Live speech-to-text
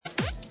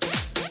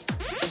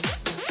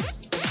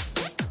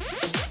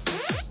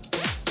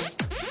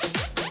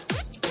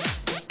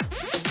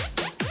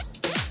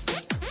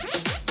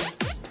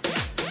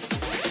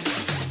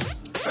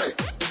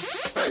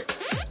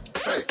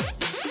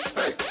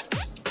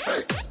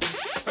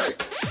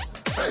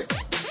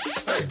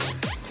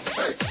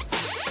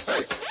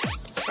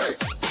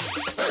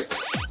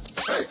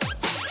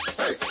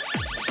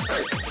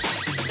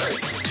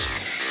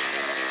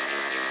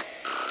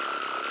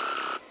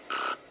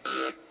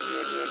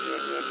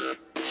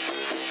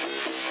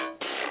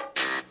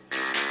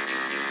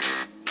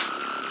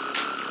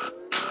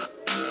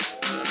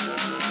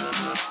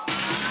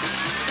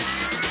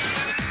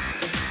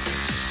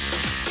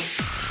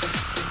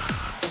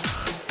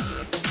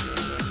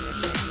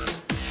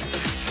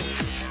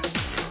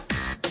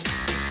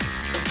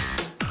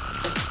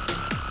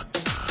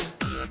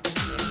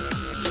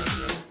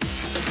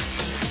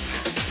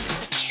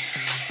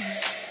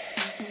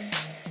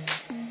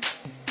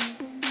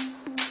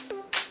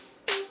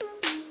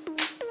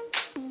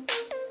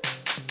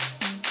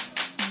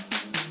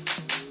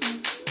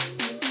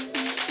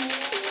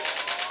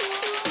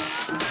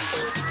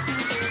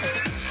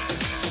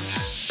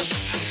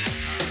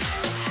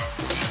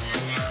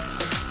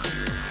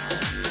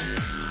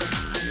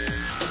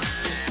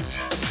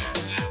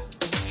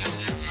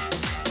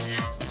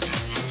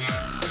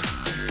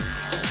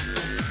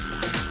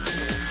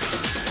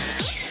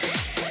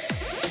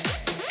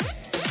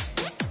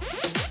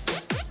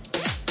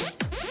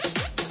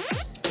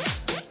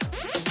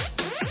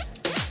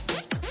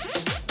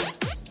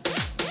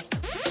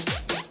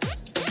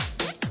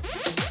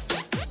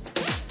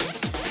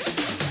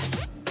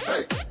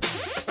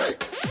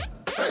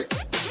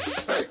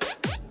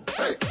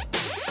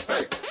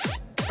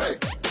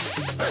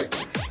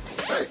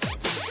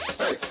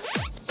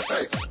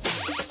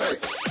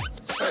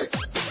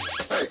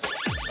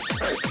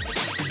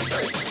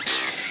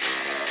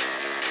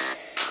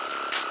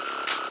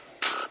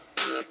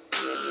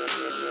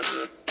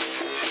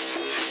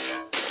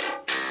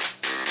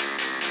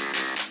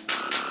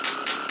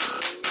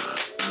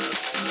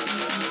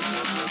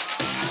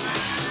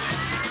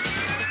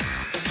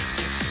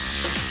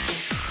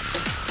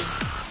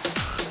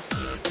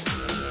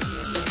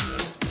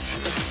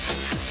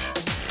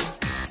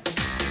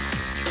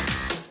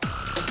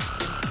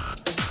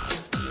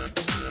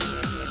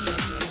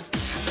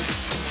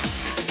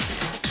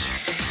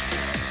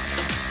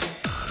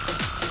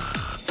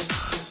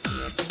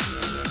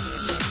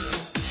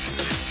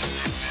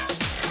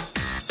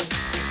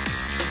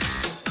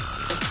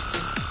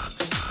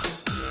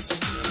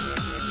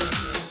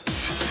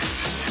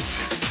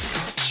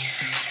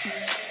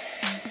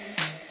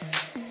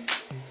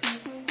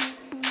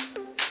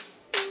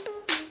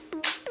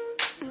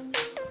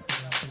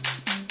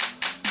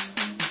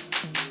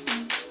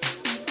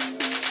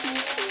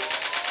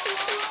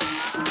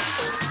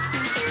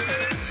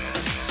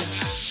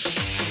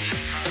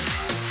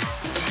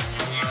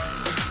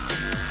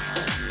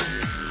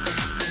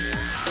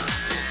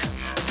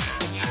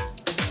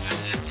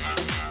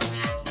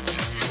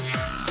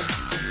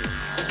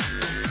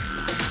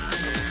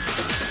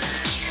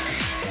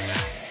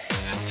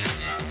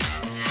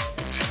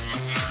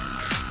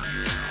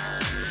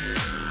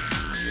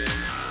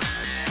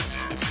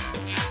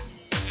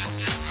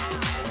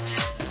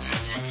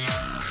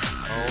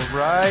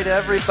Right,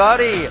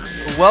 everybody.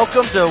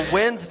 Welcome to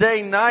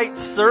Wednesday night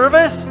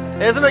service.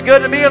 Isn't it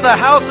good to be in the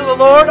house of the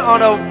Lord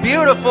on a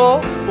beautiful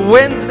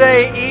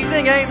Wednesday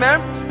evening?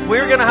 Amen.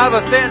 We're going to have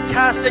a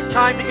fantastic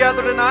time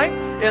together tonight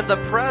in the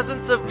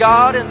presence of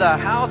God, in the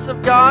house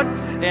of God.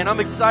 And I'm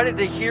excited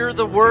to hear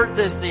the word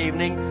this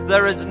evening.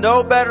 There is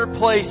no better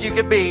place you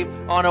could be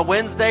on a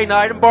Wednesday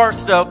night in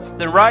Barstow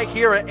than right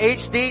here at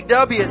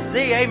HDWC.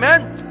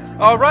 Amen.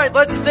 All right,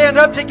 let's stand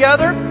up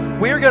together.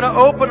 We're going to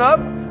open up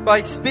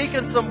by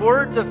speaking some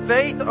words of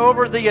faith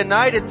over the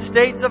United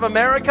States of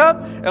America.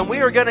 And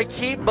we are going to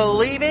keep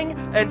believing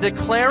and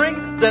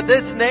declaring that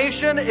this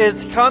nation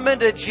is coming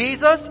to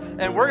Jesus.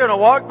 And we're going to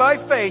walk by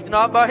faith,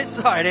 not by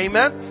sight.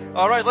 Amen.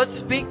 All right, let's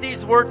speak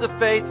these words of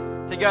faith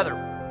together.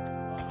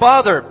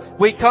 Father,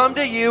 we come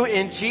to you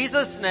in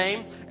Jesus'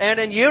 name, and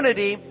in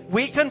unity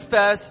we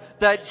confess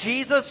that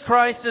Jesus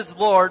Christ is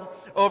Lord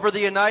over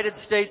the United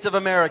States of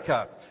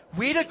America.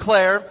 We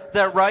declare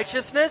that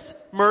righteousness,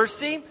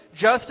 mercy,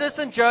 justice,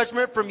 and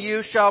judgment from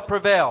you shall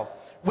prevail.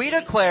 We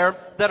declare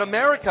that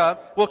America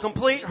will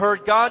complete her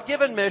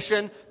God-given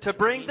mission to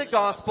bring the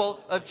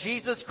gospel of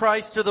Jesus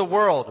Christ to the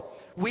world.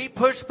 We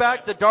push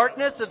back the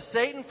darkness of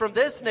Satan from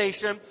this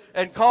nation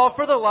and call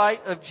for the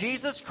light of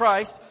Jesus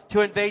Christ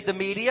to invade the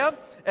media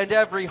and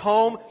every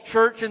home,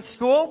 church, and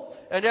school,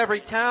 and every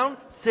town,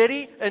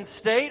 city, and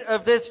state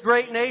of this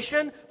great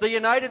nation, the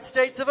United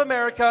States of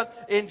America.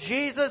 In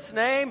Jesus'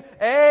 name,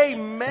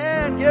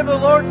 amen. Give the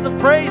Lord some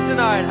praise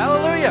tonight.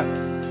 Hallelujah.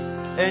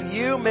 And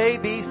you may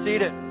be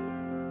seated.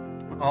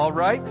 All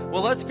right.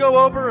 Well, let's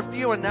go over a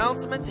few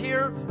announcements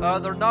here.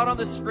 They're not on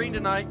the screen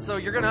tonight, so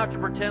you're going to have to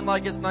pretend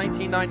like it's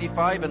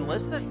 1995 and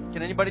listen.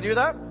 Can anybody do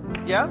that?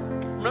 Yeah?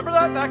 Remember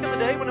that back in the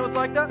day when it was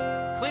like that?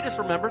 Cletus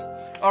remembers.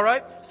 All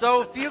right.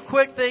 So a few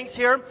quick things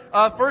here.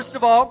 First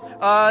of all,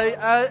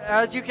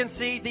 as you can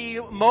see,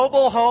 the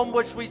mobile home,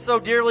 which we so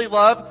dearly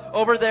love,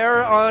 over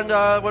there on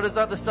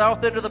the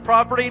south end of the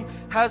property,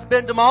 has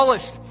been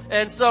demolished.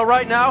 And so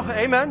right now,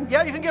 amen.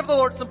 Yeah, you can give the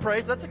Lord some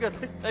praise. That's a good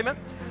thing. Amen.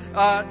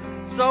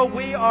 So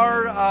we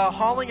are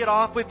hauling it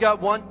off. We've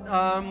got one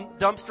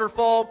dumpster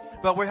full,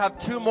 but we have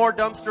two more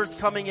dumpsters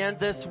coming in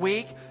this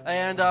week,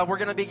 and we're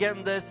going to be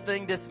getting this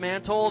thing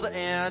dismantled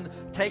and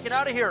taken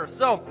out of here.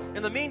 So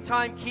in the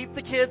meantime, keep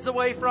the kids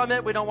away from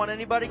it. We don't want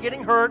anybody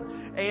getting hurt.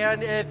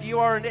 And if you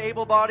are an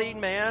able-bodied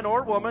man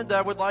or woman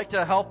that would like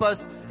to help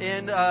us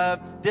in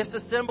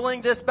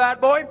disassembling this bad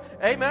boy,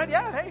 amen.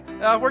 Yeah, hey,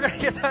 we're going to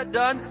get that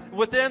done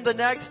within the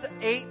next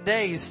 8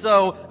 days.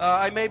 So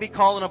I may be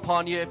calling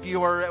upon you if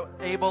you are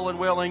able and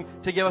willing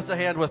to give us a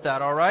hand with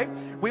that. All right.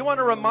 We want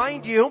to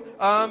remind you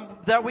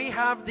that we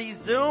have the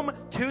Zoom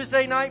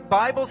Tuesday night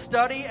Bible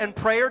study and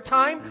prayer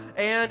time,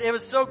 and it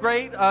was so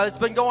great. It's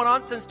been going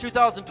on since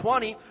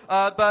 2020,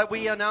 but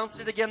we announced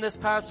it again this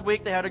past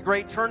week. They had a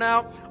great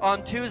turnout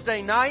on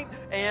Tuesday night,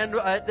 and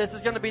this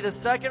is going to be the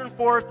second and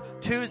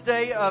fourth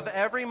Tuesday of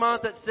every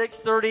month at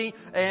 6:30.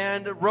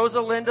 And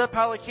Rosalinda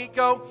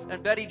Palaquico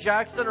and Betty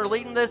Jackson are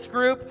leading this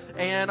group,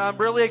 and I'm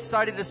really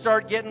excited to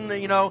start getting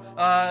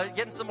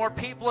getting some more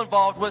people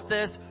involved with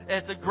this.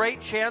 It's a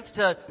great chance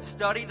to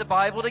study the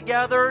Bible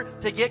together,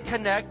 to get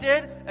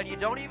connected, and you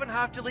don't even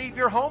have to leave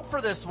your home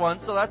for this one,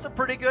 so that's a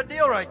pretty good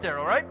deal right there,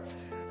 all right?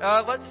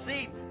 Let's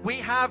see. We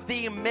have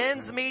the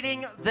men's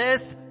meeting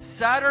this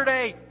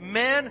Saturday.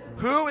 Men,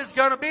 who is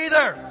going to be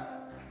there?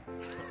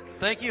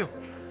 Thank you.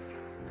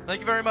 Thank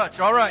you very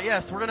much. All right,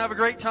 yes, we're going to have a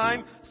great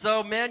time.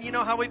 So, men, you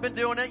know how we've been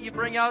doing it. You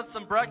bring out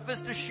some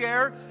breakfast to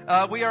share.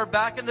 We are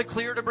back in the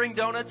clear to bring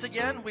donuts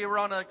again. We were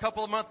on a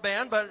couple-of-month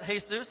ban, but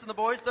Jesus and the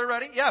boys, they're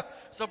ready. Yeah,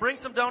 so bring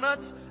some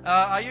donuts.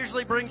 I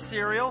usually bring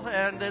cereal,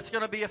 and it's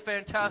going to be a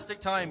fantastic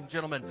time,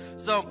 gentlemen.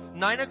 So,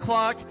 9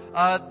 o'clock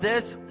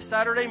this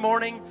Saturday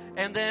morning,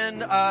 and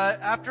then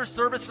after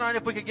service tonight,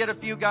 if we could get a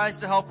few guys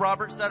to help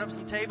Robert set up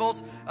some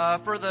tables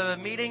for the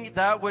meeting,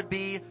 that would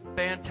be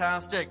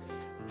fantastic.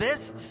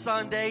 This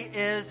Sunday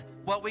is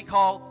what we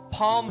call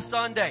Palm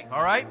Sunday,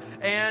 all right?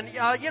 And,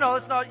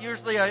 it's not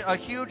usually a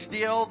huge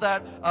deal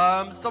that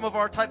some of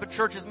our type of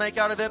churches make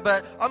out of it,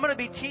 but I'm going to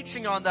be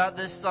teaching on that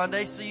this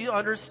Sunday so you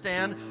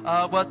understand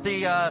what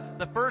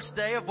the first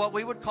day of what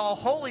we would call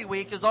Holy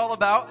Week is all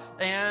about.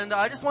 And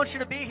I just want you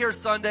to be here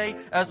Sunday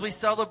as we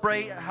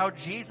celebrate how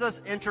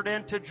Jesus entered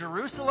into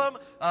Jerusalem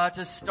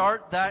to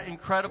start that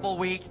incredible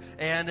week.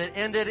 And it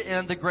ended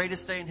in the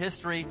greatest day in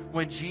history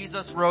when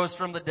Jesus rose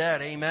from the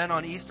dead, amen,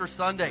 on Easter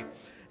Sunday.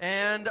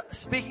 And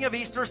speaking of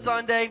Easter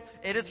Sunday,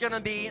 it is going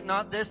to be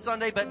not this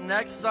Sunday, but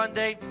next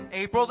Sunday,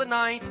 April the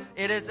 9th.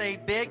 It is a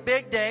big,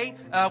 big day.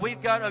 We've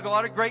got a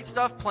lot of great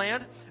stuff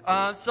planned.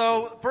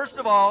 So first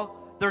of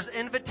all, there's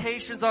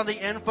invitations on the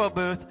info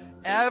booth.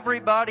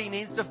 Everybody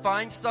needs to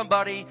find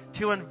somebody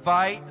to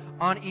invite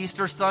on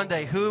Easter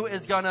Sunday. Who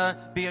is going to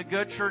be a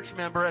good church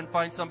member and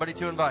find somebody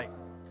to invite?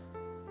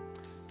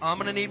 I'm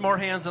going to need more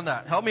hands on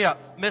that. Help me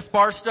out. Miss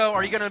Barstow,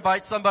 are you going to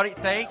invite somebody?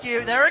 Thank you.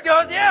 There it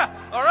goes. Yeah.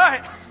 All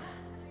right.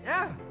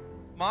 Yeah.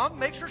 Mom,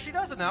 make sure she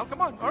does it now.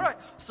 Come on. All right.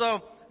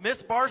 So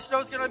Miss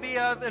Barstow's going to be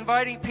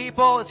inviting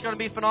people. It's going to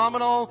be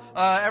phenomenal.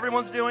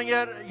 Everyone's doing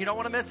it. You don't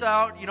want to miss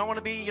out. You don't want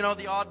to be, the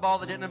oddball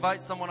that didn't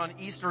invite someone on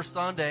Easter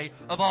Sunday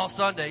of all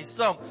Sundays.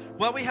 So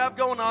what we have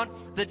going on,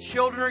 the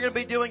children are going to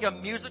be doing a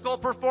musical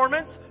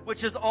performance,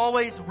 which is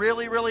always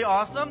really, really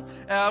awesome.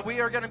 We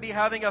are going to be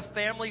having a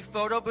family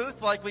photo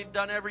booth like we've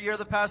done every year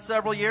the past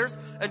several years.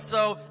 And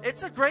so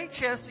it's a great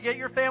chance to get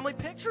your family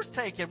pictures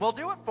taken. We'll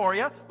do it for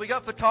you. We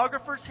got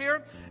photographers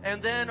here.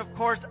 And then, of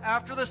course,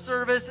 after the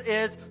service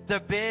is the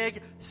big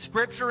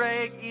scripture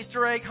egg,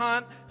 Easter egg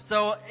hunt.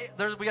 So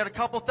we got a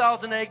couple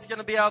thousand eggs going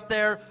to be out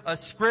there, a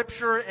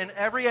scripture in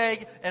every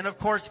egg, and of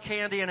course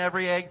candy in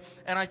every egg.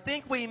 And I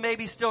think we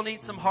maybe still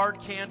need some hard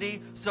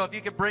candy. So if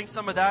you could bring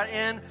some of that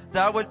in,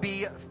 that would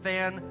be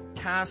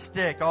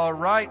fantastic. All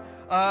right.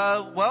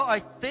 Well,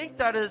 I think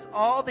that is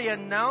all the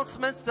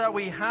announcements that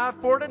we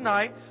have for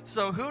tonight.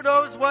 So who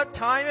knows what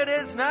time it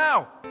is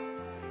now?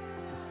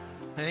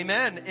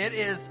 Amen. It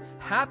is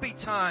happy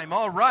time.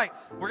 All right.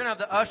 We're going to have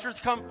the ushers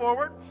come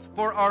forward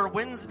for our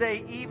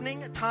Wednesday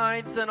evening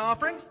tithes and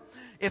offerings.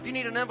 If you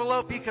need an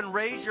envelope, you can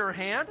raise your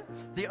hand.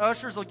 The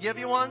ushers will give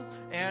you one.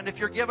 And if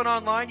you're giving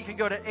online, you can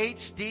go to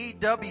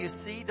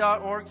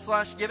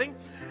hdwc.org/giving.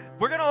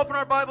 We're going to open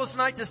our Bibles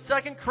tonight to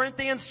 2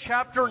 Corinthians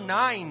chapter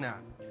 9.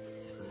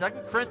 2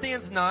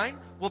 Corinthians 9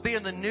 will be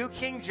in the New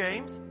King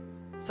James.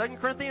 2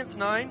 Corinthians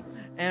 9.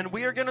 And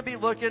we are going to be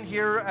looking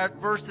here at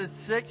verses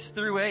 6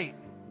 through 8.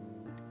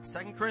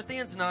 2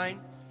 Corinthians 9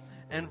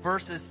 and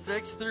verses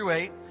 6 through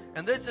 8.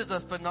 And this is a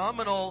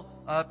phenomenal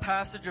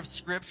passage of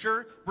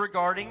scripture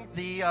regarding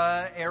the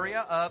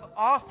area of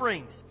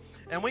offerings.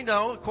 And we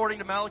know, according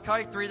to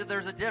Malachi 3, that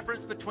there's a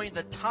difference between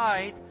the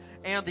tithe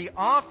and the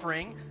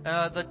offering.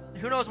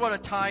 Who knows what a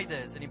tithe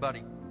is?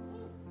 Anybody?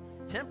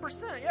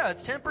 10%. Yeah,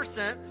 it's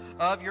 10%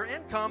 of your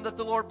income that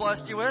the Lord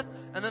blessed you with.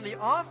 And then the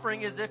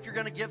offering is if you're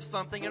going to give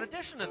something in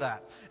addition to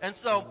that. And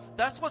so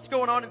that's what's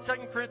going on in 2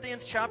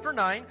 Corinthians chapter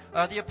 9.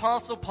 The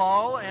Apostle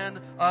Paul and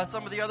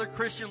some of the other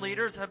Christian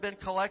leaders have been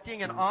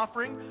collecting an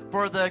offering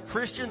for the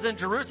Christians in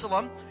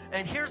Jerusalem.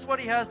 And here's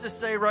what he has to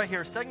say right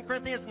here. 2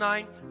 Corinthians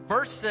 9,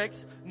 verse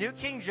 6, New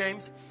King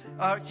James.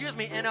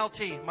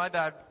 NLT. My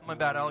bad,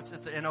 Alex.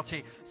 It's the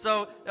NLT.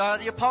 So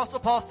the Apostle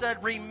Paul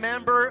said,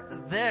 remember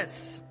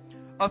this.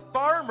 A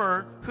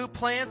farmer who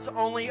plants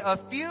only a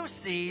few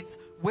seeds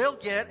will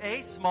get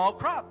a small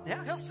crop.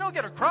 Yeah, he'll still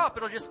get a crop.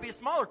 It'll just be a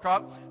smaller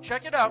crop.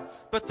 Check it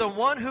out. But the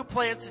one who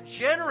plants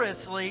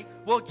generously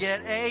will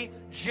get a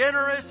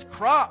generous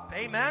crop.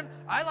 Amen.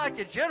 I like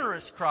a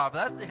generous crop.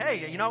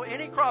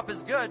 Any crop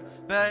is good,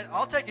 but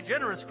I'll take a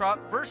generous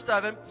crop. Verse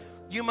 7,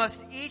 you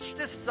must each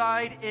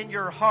decide in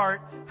your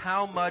heart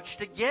how much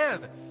to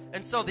give.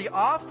 And so the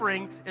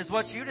offering is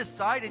what you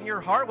decide in your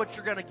heart what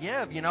you're going to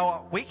give.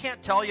 We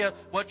can't tell you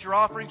what your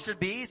offering should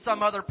be.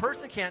 Some other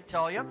person can't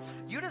tell you.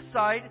 You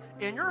decide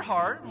in your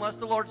heart, unless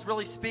the Lord's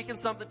really speaking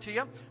something to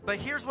you. But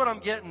here's what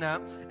I'm getting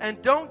at.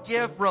 And don't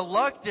give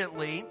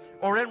reluctantly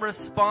or in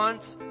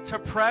response to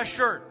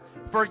pressure.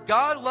 For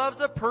God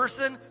loves a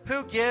person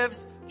who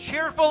gives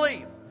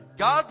cheerfully.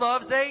 God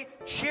loves a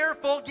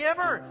cheerful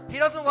giver. He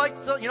doesn't like,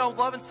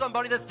 loving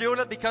somebody that's doing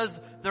it because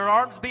their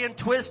arm's being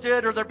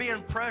twisted or they're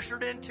being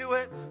pressured into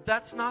it.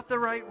 That's not the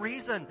right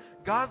reason.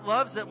 God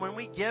loves it when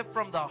we give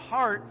from the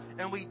heart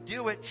and we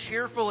do it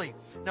cheerfully.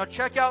 Now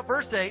check out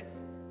verse 8.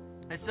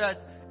 It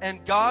says,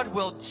 and God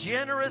will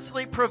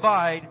generously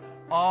provide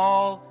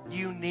all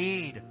you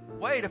need.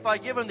 Wait, if I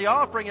give him the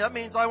offering, that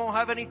means I won't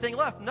have anything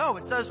left. No,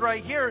 it says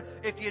right here,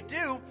 if you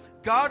do,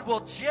 God will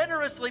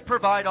generously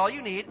provide all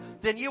you need,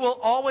 then you will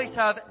always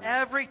have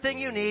everything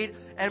you need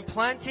and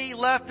plenty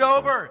left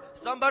over.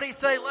 Somebody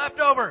say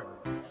leftover.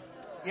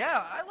 Yeah,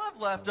 I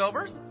love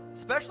leftovers,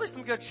 especially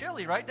some good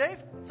chili, right, Dave?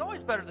 It's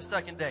always better the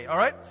second day, all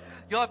right?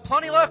 You'll have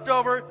plenty left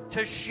over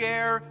to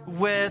share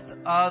with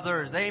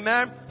others.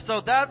 Amen?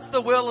 So that's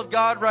the will of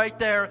God right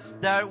there,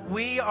 that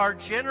we are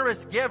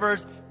generous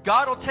givers.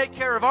 God will take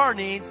care of our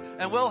needs,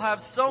 and we'll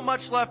have so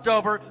much left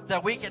over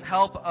that we can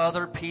help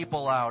other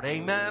people out.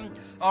 Amen?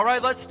 All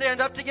right, let's stand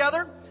up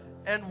together,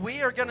 and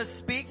we are going to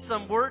speak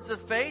some words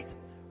of faith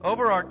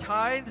over our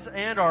tithes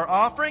and our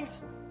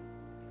offerings.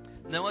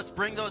 And then let's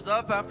bring those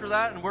up after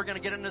that, and we're going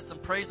to get into some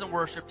praise and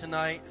worship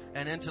tonight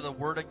and into the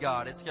Word of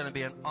God. It's going to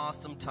be an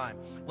awesome time.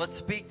 Let's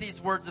speak these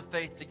words of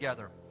faith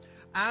together.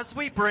 As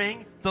we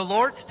bring the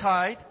Lord's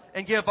tithe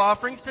and give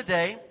offerings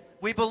today,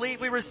 we believe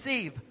we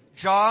receive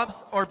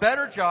jobs or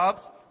better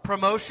jobs,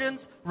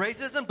 promotions,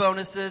 raises and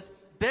bonuses,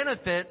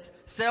 benefits,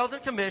 sales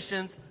and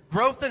commissions,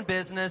 growth in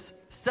business,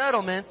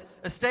 settlements,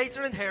 estates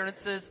and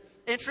inheritances,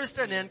 interest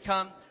and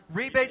income,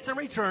 rebates and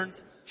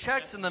returns,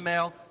 checks in the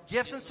mail,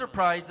 gifts and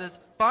surprises,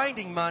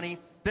 finding money,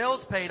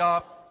 bills paid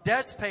off,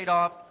 debts paid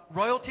off,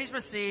 royalties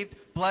received,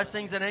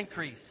 blessings and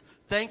increase.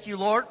 Thank you,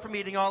 Lord, for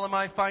meeting all of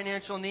my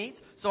financial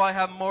needs, so I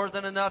have more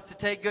than enough to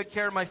take good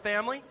care of my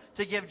family,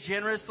 to give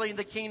generously in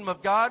the kingdom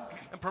of God,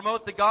 and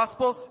promote the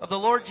gospel of the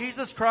Lord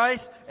Jesus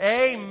Christ.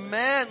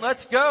 Amen.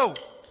 Let's go.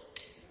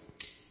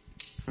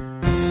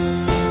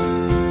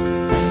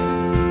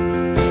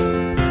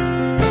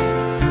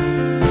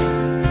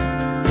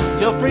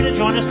 Good feel free to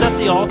join us at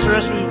the altar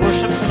as we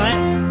worship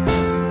tonight.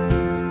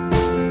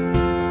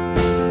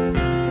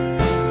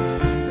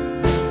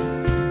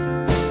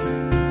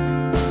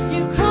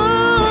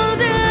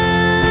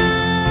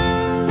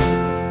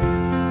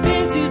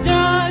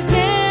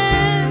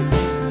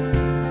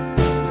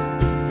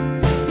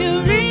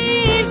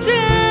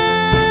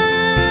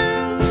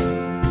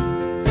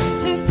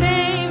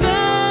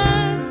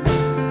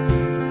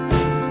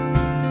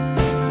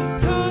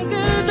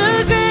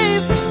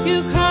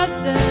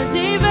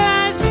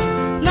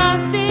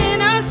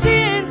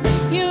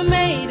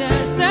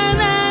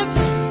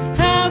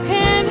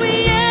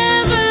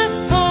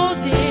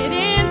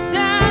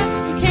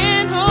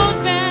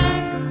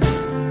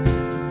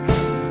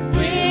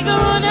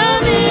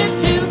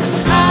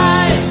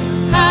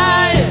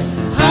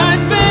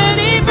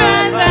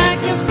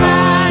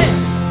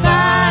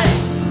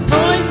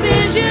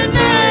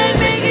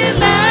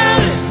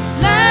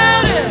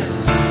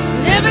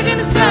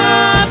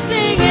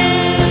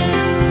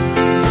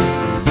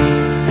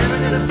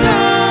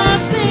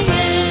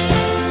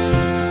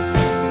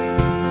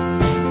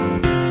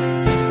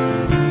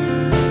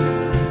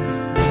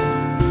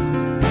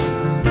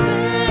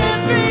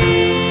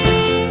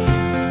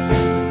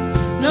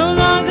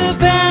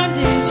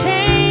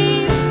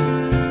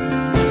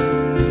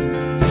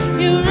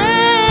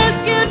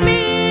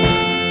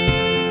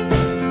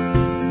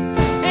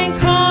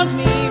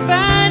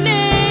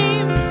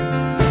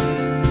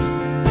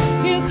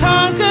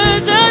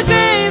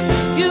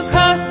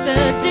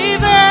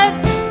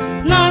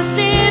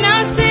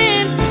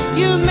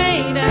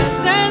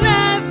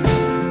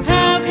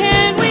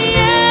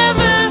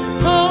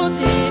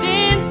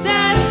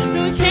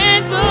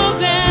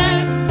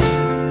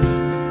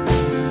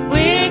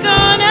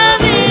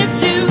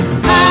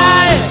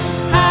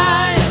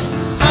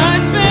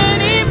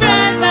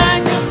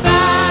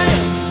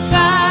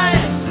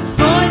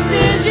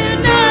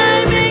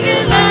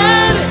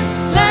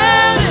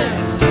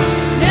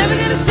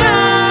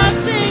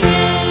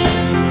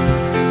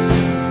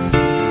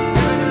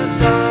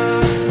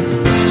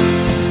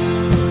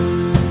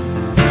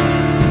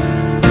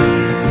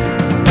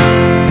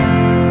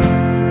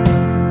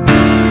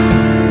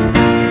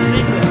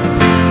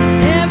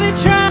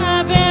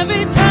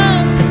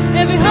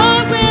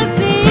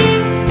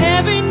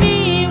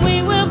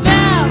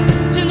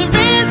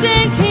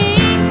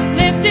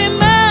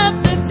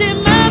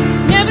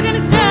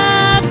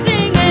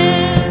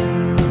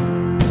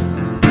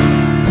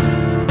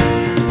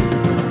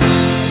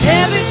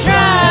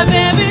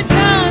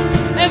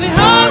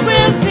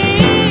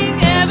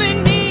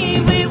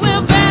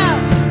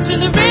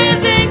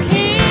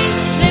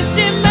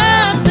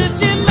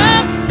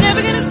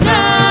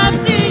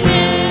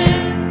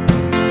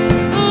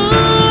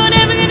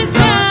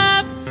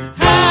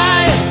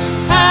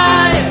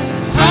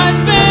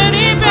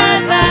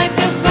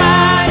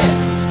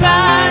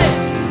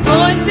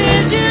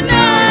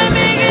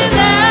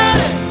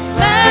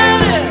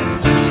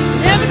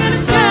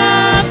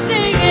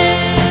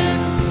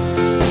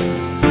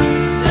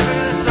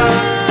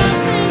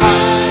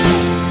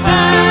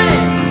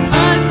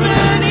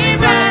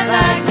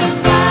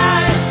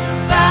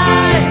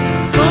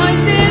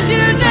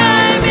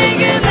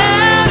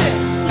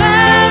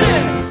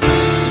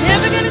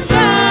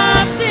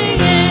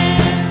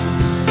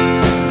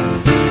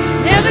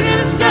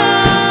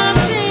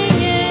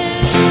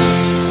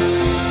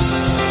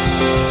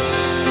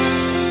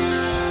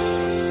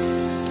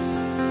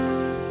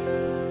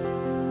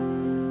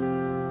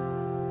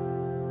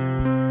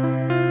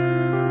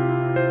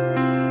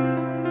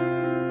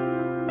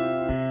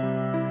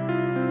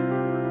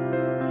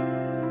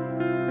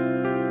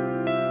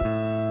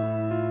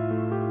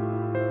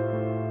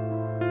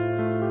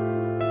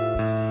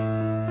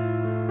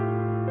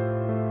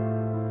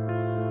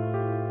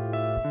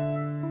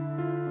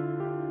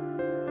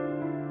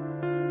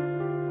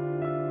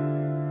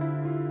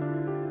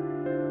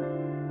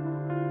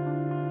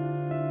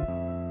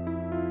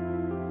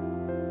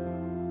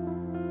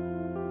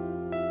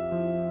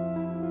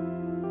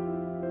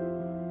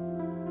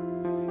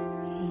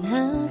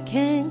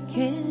 can't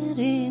get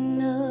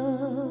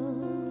enough.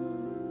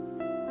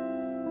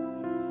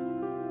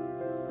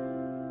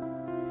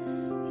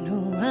 No,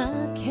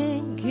 I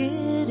can't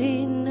get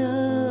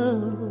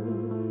enough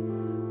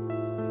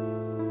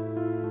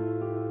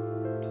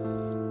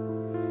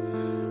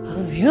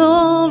of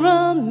your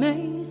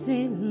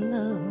amazing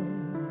love,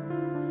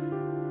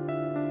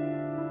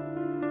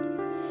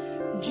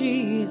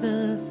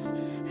 Jesus.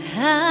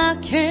 I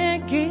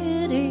can't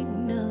get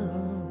enough.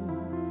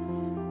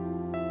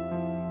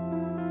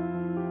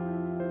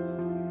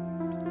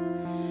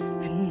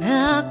 And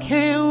I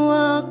can't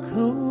walk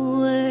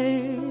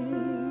away.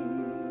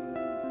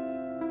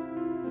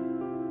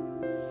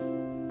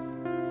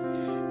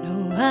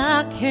 No,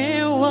 I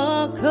can't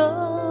walk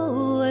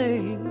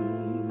away.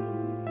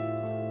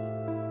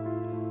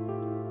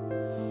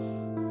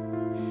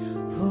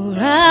 For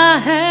I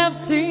have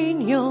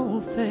seen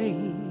your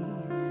face.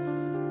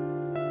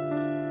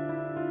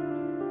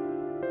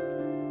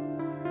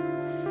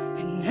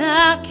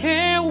 I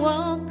can't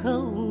walk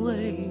away.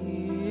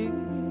 away.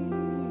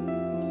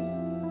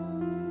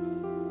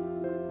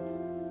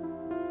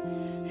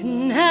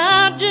 And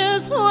I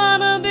just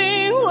wanna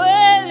be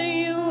where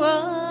you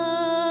are.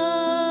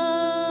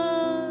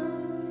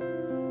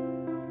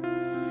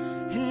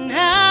 And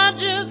I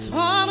just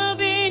wanna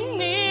be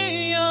near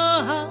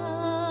your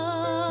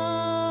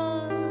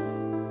heart.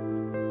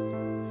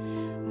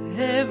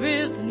 There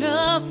is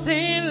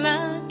nothing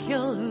like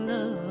your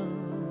love.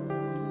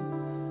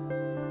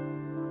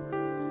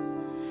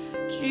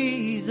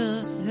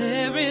 Jesus,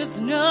 there is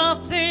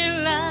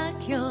nothing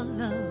like your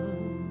love.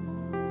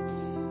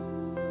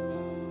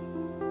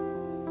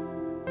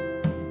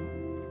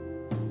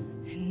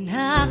 And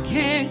I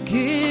can't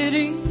get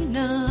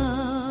enough.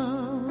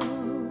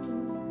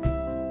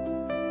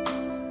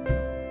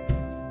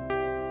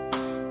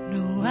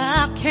 No,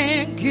 I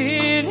can't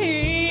get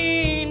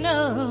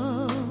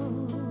enough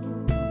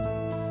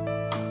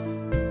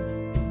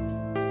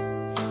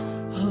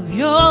of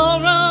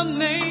your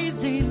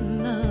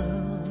amazing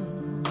love.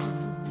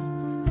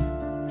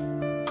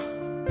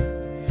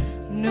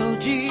 No,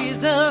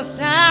 Jesus,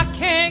 I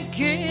can't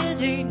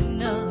get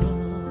enough.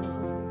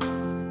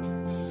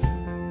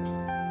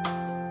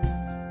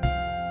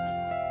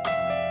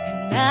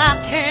 And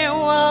I can't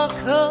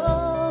walk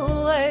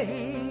away.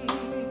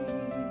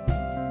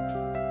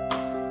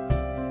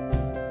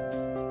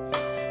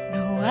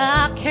 No,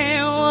 I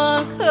can't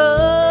walk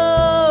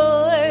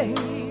away.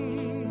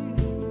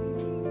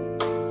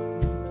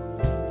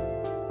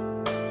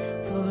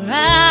 For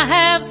I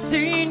have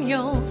seen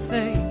your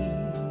face.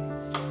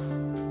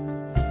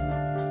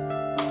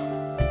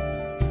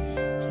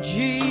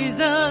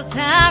 Jesus,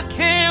 I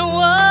can't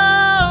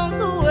walk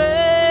away.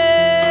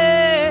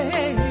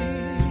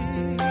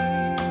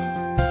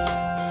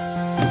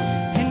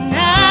 And I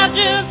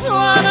just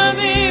wanna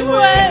be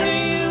where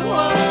you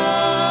are.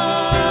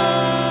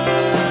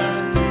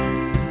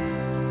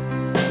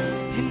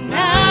 And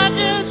I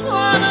just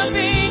wanna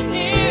be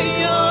near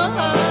your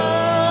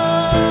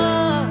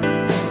heart.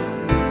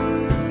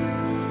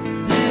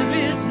 There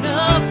is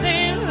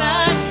nothing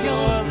like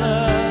your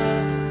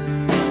love.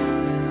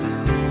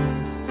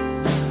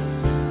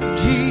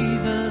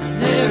 Jesus,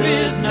 there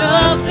is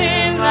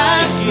nothing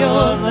like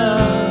your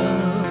love.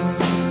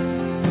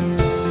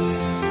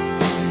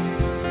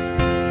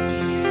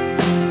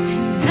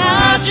 And I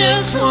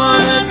just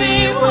wanna be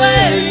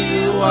where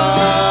you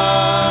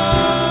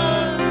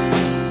are.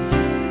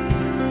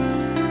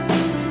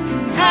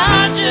 And I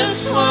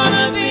just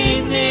wanna be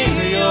near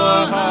your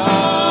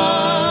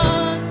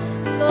heart.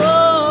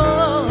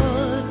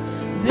 Lord,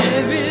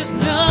 there is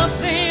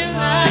nothing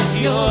like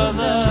your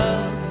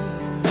love.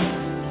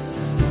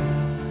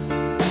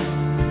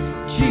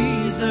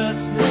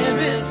 Jesus, there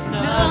is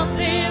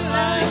nothing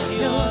like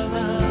your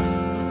love.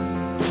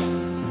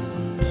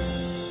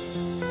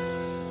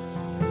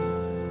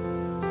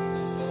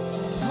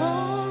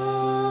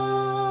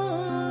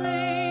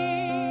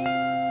 Holy,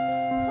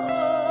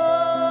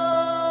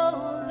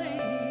 holy,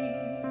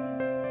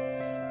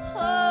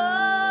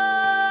 holy,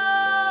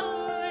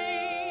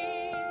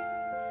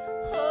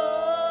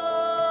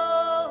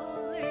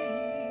 holy,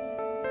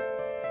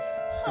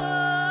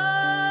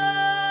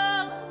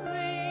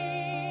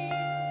 holy,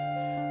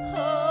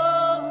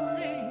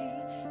 holy.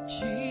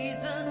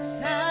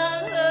 Jesus, I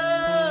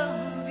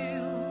love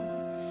you.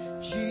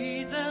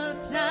 Jesus,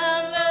 I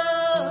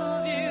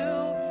love you.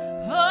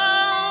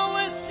 Oh,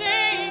 we're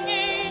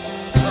singing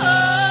holy,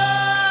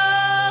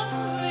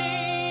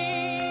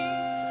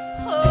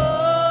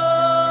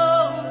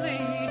 holy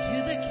to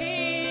the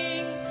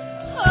King.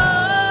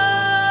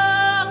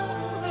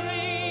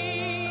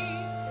 Holy,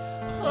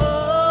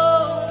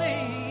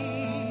 holy,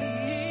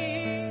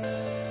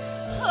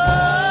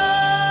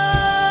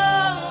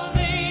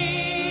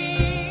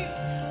 holy,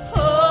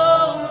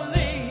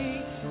 holy.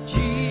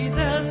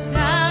 Jesus, I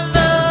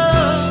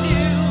love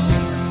you.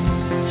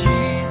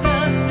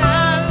 Jesus, I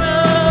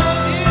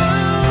love you.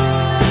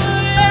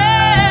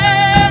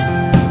 Yeah.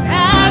 I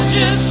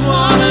just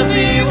wanna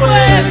be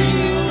where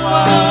you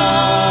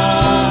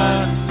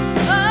are.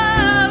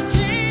 Oh,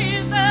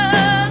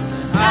 Jesus,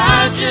 I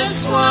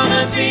just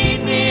wanna be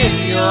near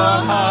your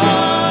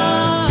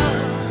heart.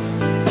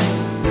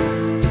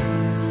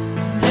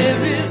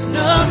 There is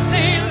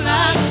nothing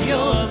like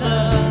your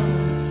love.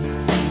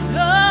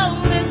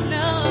 No, there's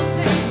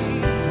nothing.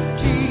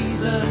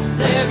 Jesus,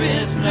 there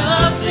is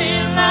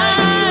nothing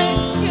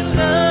like your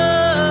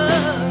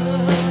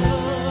love.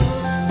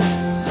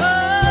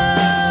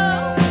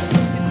 Oh,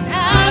 and I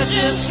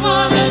just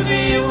wanna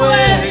be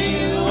where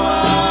you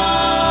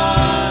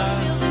are.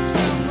 Feel this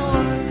room,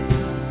 Lord.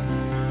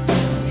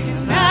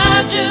 And I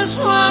just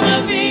wanna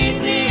be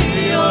near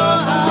your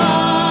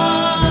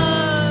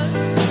heart.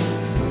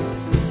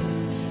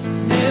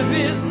 There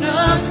is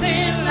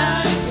nothing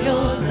like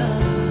your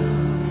love.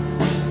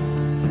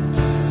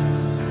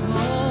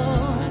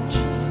 Oh,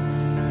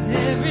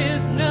 there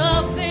is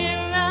nothing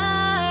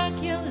like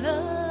your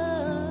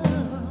love.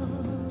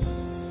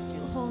 Do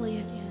holy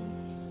again.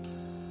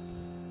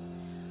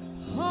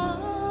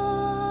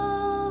 Holy.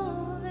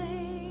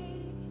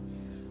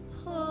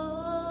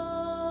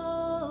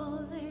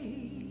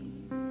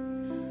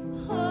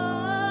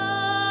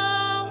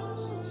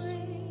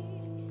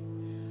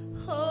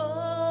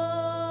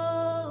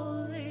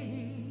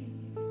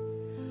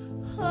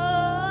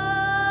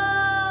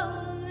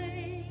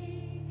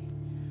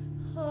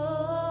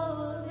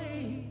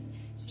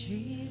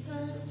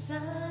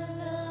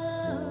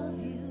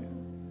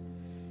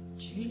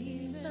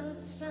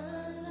 'cause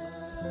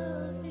I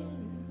love you.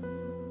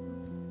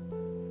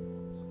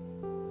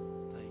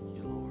 Thank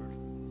you, Lord.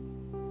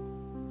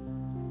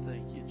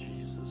 Thank you,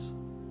 Jesus.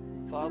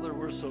 Father,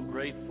 we're so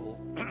grateful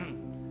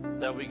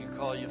that we can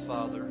call you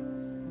Father.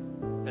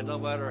 And no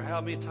matter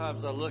how many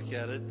times I look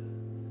at it,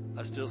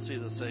 I still see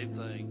the same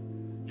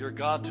thing. You're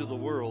God to the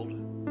world.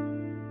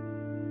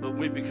 But when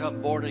we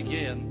become born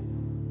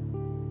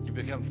again, you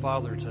become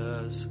Father to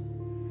us.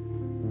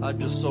 I'm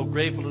just so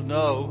grateful to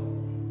know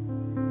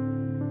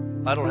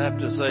I don't have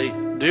to say,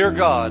 Dear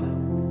God,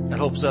 and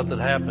hope something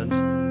happens.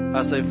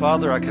 I say,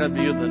 Father, I come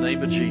to you in the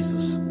name of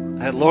Jesus.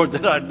 And Lord,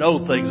 that I know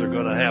things are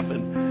going to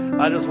happen.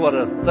 I just want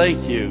to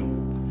thank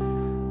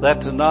you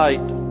that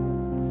tonight,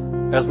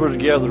 as we're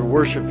together to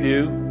worship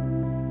you,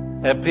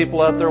 and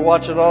people out there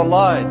watching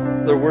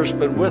online, they're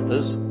worshiping with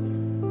us.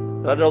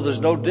 I know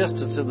there's no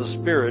distance in the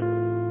Spirit,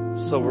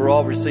 so we're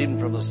all receiving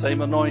from the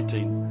same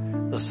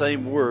anointing, the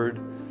same word.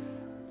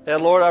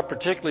 And Lord, I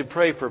particularly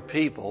pray for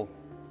people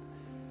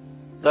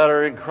that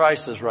are in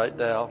crisis right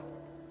now,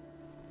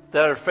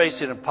 that are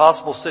facing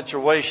impossible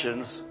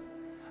situations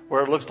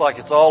where it looks like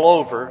it's all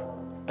over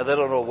and they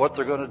don't know what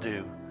they're going to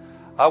do.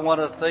 I want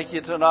to thank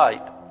you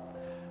tonight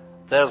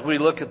that as we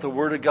look at the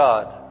Word of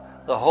God,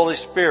 the Holy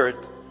Spirit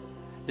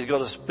is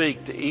going to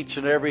speak to each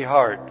and every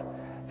heart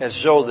and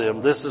show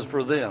them this is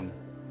for them.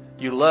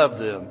 You love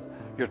them.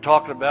 You're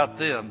talking about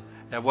them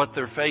and what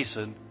they're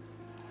facing.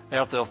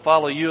 And if they'll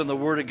follow you in the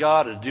Word of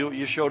God and do what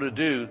you show to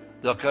do,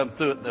 they'll come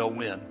through it and they'll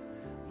win.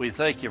 We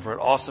thank you for an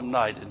awesome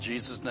night. In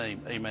Jesus'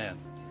 name, amen.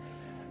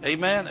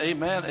 Amen,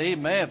 amen,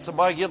 amen.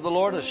 Somebody give the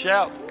Lord a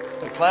shout,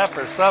 a clap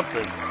or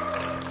something.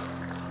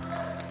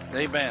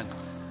 Amen.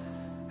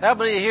 How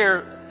many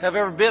here have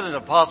ever been in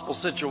a possible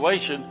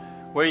situation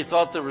where you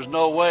thought there was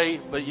no way,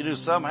 but you knew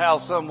somehow,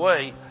 some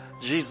way,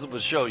 Jesus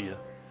would show you?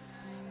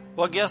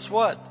 Well, guess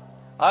what?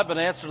 I've been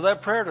answering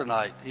that prayer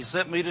tonight. He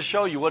sent me to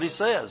show you what he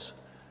says.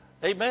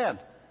 Amen.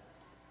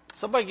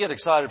 Somebody get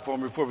excited for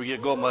me before we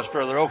get going much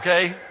further,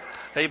 okay?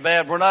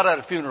 Amen. We're not at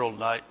a funeral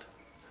tonight.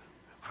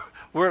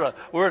 We're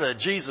at a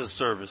Jesus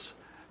service.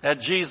 And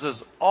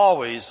Jesus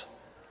always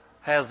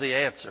has the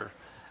answer.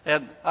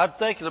 And I'm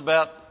thinking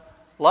about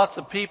lots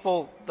of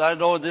people that I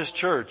know in this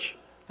church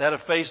that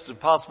have faced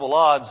impossible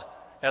odds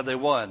and they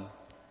won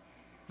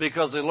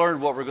because they learned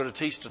what we're going to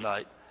teach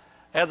tonight.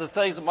 And the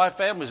things that my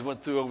family's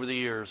went through over the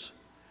years.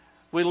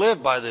 We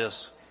live by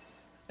this.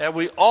 And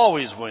we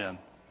always win.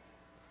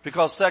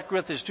 Because 2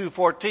 Corinthians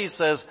 2:14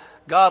 says,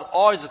 God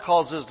always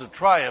causes us to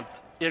triumph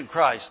in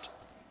Christ.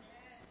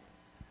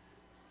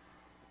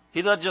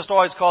 He doesn't just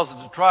always cause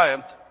us to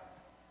triumph.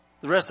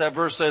 The rest of that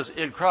verse says,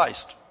 in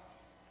Christ.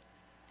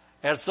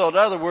 And so in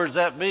other words,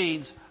 that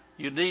means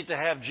you need to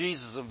have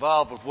Jesus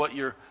involved with what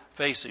you're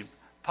facing.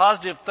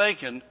 Positive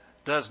thinking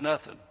does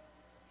nothing.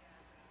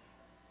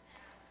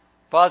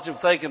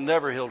 Positive thinking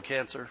never healed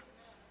cancer.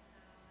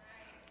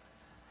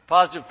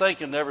 Positive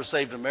thinking never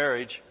saved a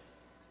marriage.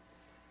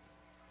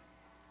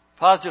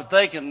 Positive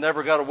thinking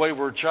never got a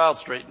wayward child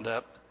straightened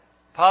up.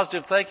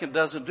 Positive thinking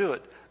doesn't do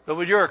it. But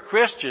when you're a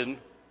Christian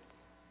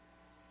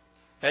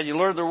and you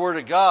learn the Word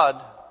of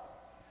God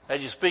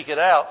and you speak it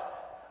out,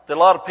 then a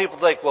lot of people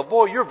think, well,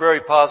 boy, you're very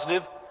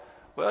positive.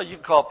 Well, you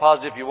can call it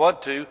positive if you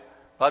want to.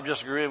 I'm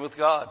just agreeing with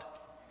God.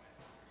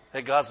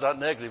 And God's not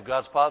negative.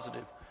 God's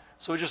positive.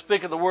 So when you're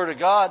speaking the Word of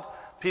God,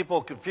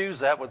 people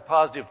confuse that with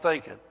positive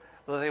thinking.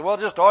 They think, well,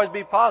 just always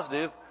be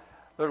positive.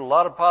 There's a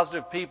lot of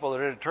positive people that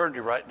are in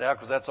eternity right now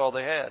because that's all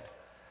they had.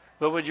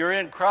 But when you're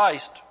in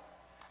Christ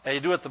and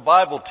you do what the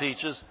Bible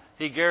teaches,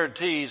 He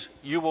guarantees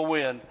you will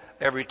win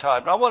every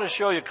time. Now I want to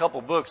show you a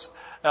couple books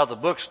out of the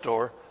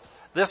bookstore.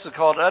 This is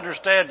called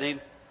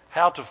Understanding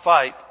How to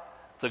Fight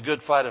the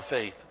Good Fight of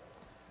Faith.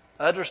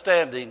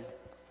 Understanding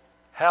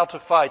How to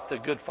Fight the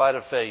Good Fight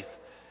of Faith.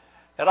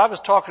 And I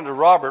was talking to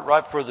Robert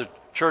right before the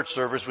church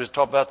service. We was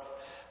talking about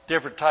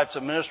different types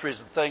of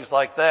ministries and things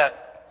like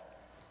that.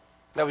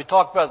 Now we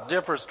talked about the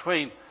difference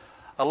between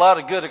a lot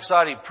of good,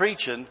 exciting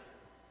preaching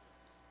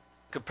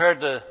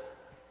compared to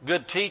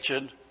good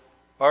teaching,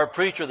 or a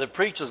preacher that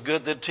preaches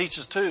good that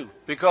teaches too.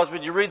 Because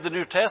when you read the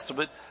New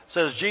Testament, it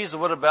says Jesus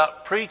went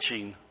about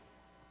preaching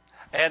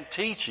and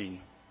teaching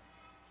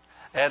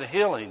and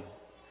healing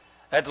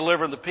and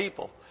delivering the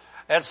people.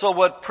 And so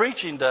what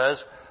preaching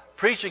does,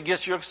 preaching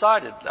gets you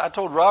excited. I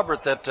told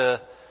Robert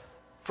that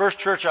first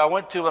church I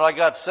went to when I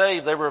got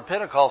saved, they were a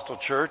Pentecostal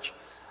church.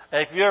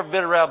 And if you've ever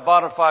been around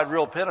bona fide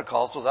real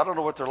Pentecostals, I don't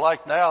know what they're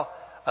like now.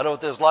 I know what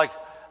they was like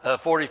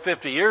 40,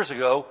 50 years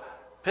ago.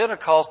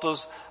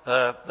 Pentecostals,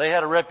 they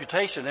had a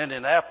reputation in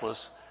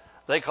Indianapolis.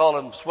 They called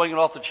them swinging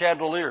off the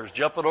chandeliers,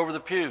 jumping over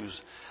the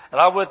pews. And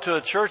I went to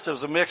a church that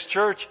was a mixed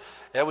church,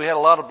 and we had a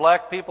lot of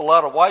black people, a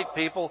lot of white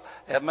people.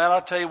 And man,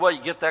 I tell you what,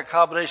 you get that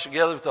combination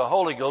together with the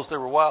Holy Ghost, they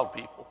were wild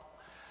people.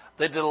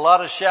 They did a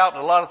lot of shouting,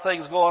 a lot of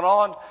things going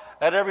on.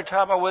 And every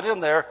time I went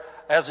in there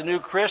as a new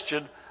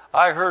Christian,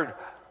 I heard,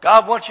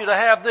 God wants you to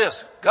have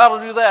this. God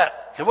will do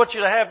that. He wants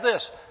you to have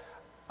this.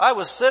 I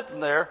was sitting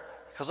there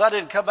because I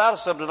didn't come out of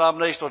some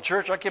denominational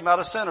church. I came out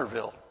of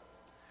Centerville.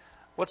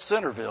 What's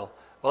Centerville?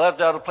 Well, that's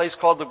down at a place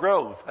called the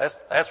Grove.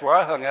 That's where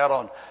I hung out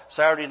on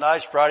Saturday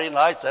nights, Friday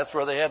nights. That's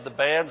where they had the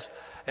bands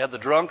and the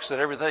drunks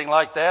and everything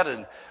like that.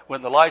 And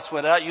when the lights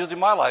went out, usually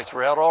my lights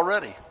were out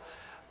already.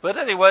 But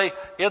anyway,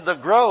 in the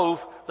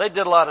Grove, they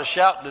did a lot of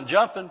shouting and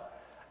jumping.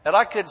 And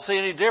I couldn't see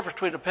any difference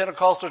between a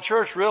Pentecostal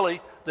church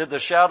really than the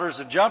shouters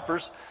and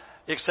jumpers,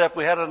 except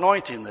we had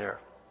anointing there.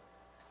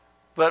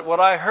 But when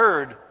I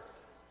heard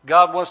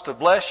God wants to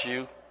bless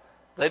you,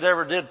 they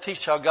never did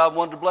teach how God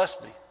wanted to bless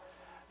me.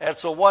 And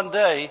so one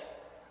day,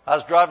 I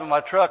was driving my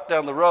truck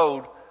down the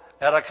road,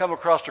 and I come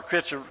across a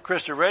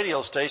Christian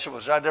radio station,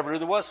 which I never knew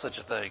there was such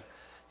a thing.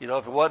 You know,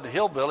 if it wasn't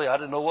Hillbilly, I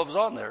didn't know what was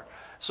on there.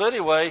 So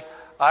anyway,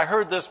 I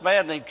heard this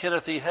man named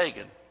Kenneth E.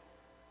 Hagin.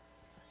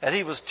 And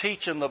he was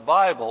teaching the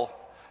Bible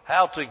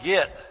how to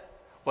get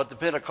what the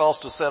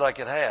Pentecostals said I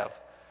could have.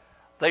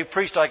 They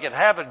preached I could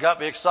have it, got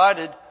me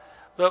excited,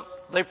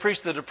 but they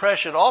preached the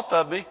depression off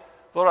of me.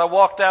 But when I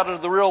walked out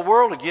into the real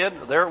world again,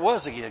 there it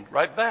was again,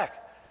 right back,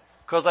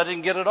 because I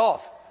didn't get it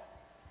off.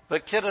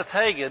 But Kenneth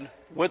Hagin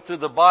went through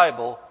the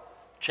Bible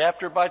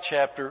chapter by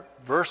chapter,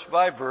 verse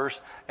by verse,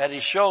 and he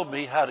showed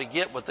me how to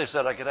get what they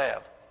said I could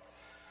have.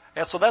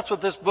 And so that's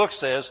what this book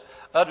says,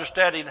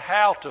 understanding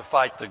how to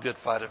fight the good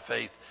fight of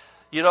faith.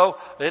 You know,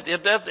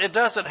 it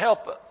doesn't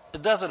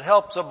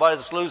help somebody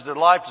that's losing their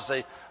life to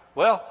say,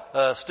 well,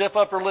 stiff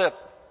upper lip,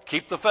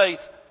 keep the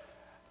faith.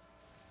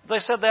 If they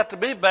said that to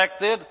me back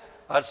then,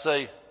 I'd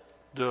say,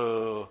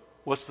 duh,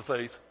 what's the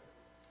faith?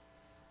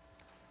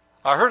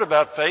 I heard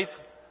about faith,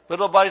 but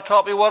nobody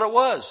taught me what it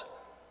was.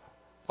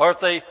 Or if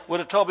they would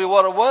have told me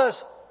what it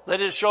was, they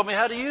didn't show me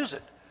how to use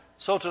it.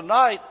 So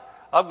tonight,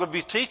 I'm going to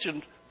be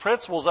teaching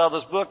principles out of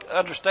this book,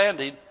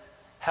 understanding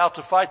how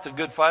to fight the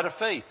good fight of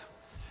faith.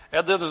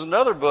 And then there's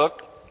another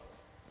book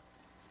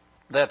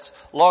that's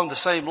along the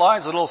same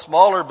lines, a little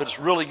smaller, but it's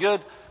really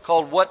good,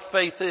 called What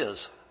Faith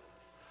Is.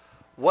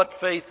 What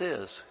Faith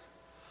Is.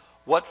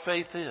 What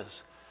faith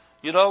is.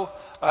 You know,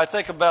 I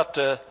think about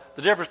the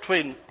difference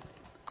between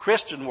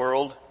Christian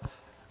world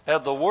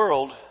and the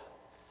world.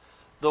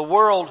 The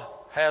world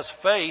has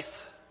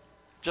faith,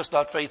 just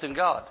not faith in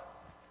God.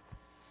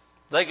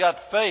 They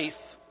got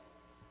faith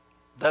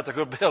that they're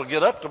going to be able to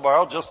get up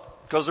tomorrow just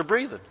because they're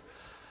breathing.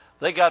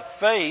 They got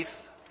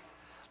faith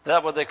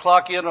that when they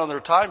clock in on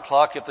their time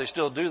clock, if they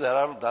still do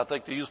that, I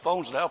think they use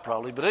phones now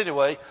probably, but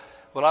anyway,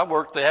 when I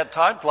worked, they had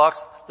time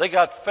clocks. They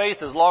got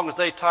faith as long as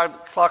they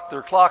clock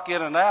their clock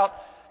in and out.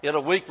 In a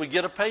week, we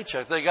get a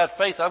paycheck. They got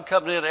faith. I'm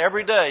coming in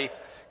every day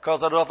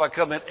because I know if I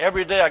come in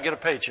every day, I get a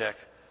paycheck.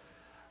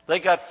 They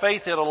got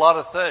faith in a lot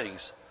of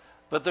things.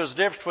 But there's a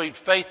difference between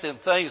faith in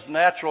things,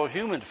 natural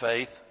human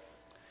faith,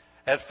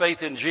 and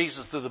faith in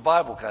Jesus through the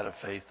Bible kind of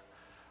faith.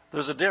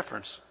 There's a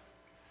difference.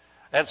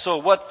 And so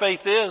what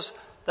faith is,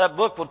 that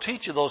book will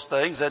teach you those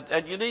things.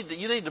 And you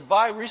need to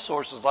buy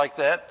resources like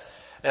that.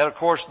 And of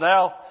course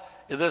now,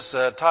 in this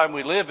time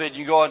we live in,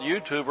 you go on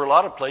YouTube or a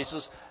lot of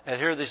places and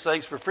hear these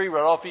things for free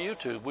right off of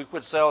YouTube. We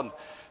quit selling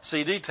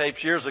CD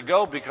tapes years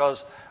ago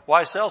because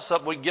why sell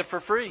something we can get for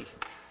free?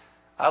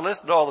 I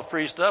listen to all the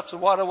free stuff, so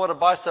why do I want to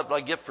buy something I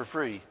get for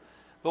free?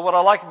 But what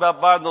I like about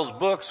buying those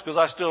books, because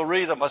I still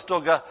read them, I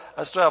still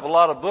have a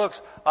lot of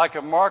books, I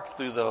can mark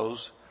through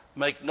those,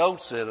 make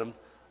notes in them,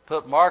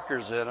 put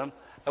markers in them,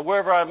 and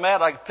wherever I'm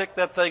at, I can pick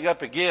that thing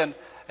up again,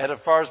 and it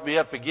fires me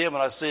up again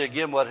when I see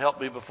again what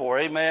helped me before.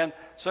 Amen?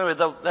 So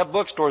anyway, that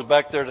bookstore is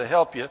back there to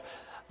help you.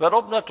 But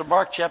open up to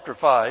Mark chapter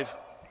 5.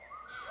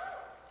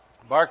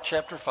 Mark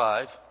chapter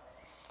 5.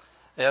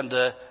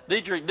 And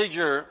need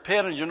your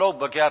pen and your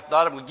notebook out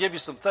tonight. I'm going to give you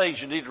some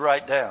things you need to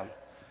write down.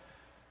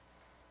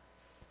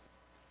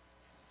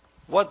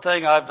 One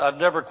thing I've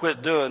never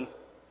quit doing,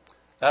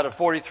 out of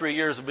 43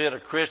 years of being a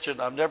Christian,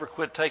 I've never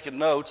quit taking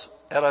notes,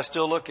 and I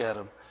still look at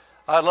them.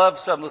 I love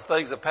some of the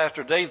things that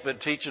Pastor Dave's been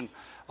teaching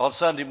on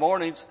Sunday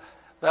mornings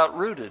about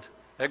rooted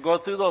and going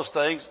through those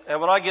things.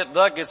 And when I get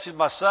nuggets, he's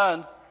my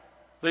son,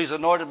 but he's an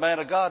anointed man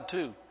of God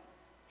too.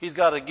 He's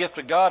got a gift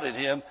of God in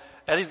him,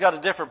 and he's got a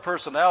different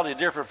personality, a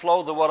different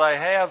flow than what I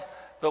have.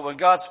 But when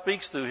God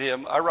speaks through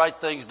him, I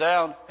write things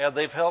down, and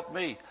they've helped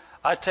me.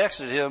 I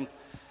texted him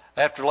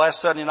after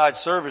last Sunday night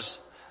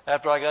service,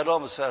 after I got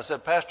home, I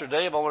said, Pastor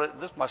Dave,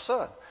 this is my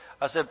son.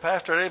 I said,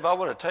 Pastor Dave, I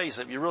want to tell you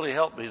something. You really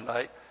helped me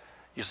tonight.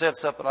 You said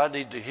something I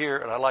need to hear,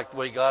 and I like the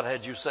way God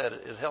had you said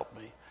it. It helped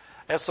me.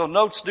 And so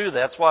notes do that.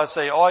 That's why I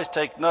say always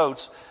take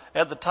notes.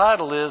 And the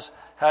title is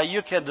How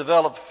You Can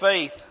Develop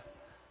Faith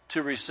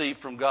to Receive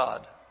from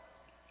God.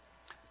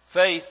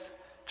 Faith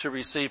to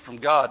receive from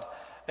God.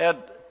 And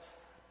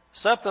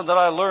something that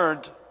I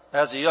learned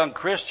as a young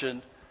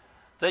Christian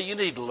that you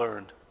need to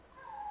learn.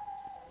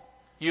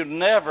 You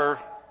never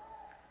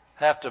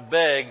have to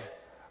beg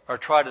or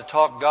try to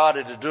talk God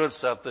into doing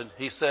something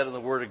He said in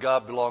the Word of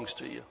God belongs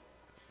to you.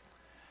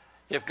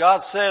 If God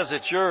says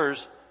it's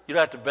yours, you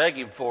don't have to beg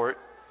Him for it.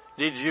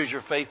 You need to use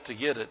your faith to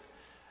get it.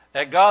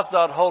 And God's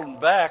not holding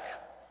back.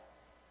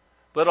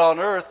 But on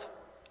earth,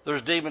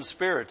 there's demon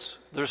spirits.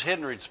 There's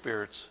hindering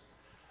spirits.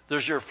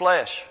 There's your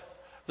flesh.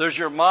 There's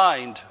your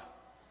mind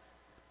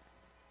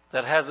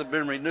that hasn't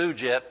been renewed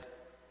yet.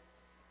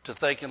 to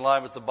think in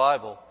line with the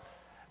Bible.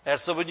 And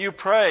so when you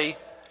pray,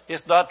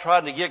 it's not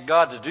trying to get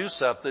God to do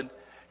something.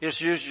 It's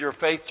using your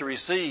faith to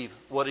receive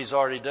what He's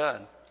already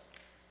done.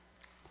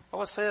 I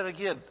want to say that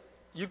again.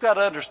 You've got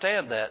to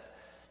understand that.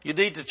 You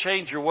need to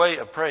change your way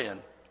of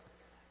praying.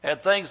 And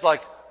things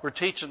like we're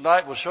teaching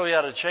tonight will show you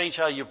how to change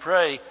how you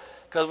pray,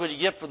 because when you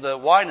get from the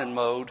whining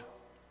mode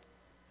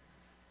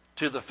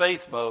to the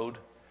faith mode,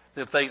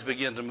 then things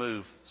begin to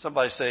move.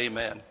 Somebody say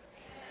amen.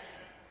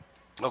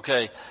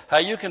 Okay, how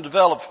you can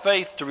develop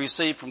faith to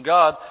receive from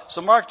God.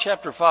 So Mark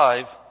chapter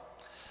 5,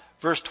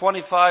 verse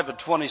 25 and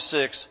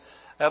 26,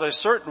 at a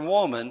certain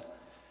woman,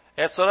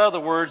 and so in other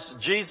words,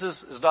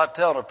 Jesus is not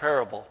telling a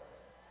parable.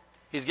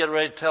 He's getting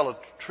ready to tell a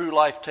true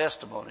life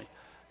testimony.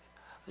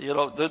 You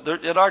know,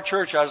 in our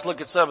church, I was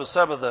looking at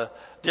some of the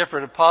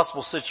different and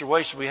possible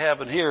situations we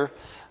have in here.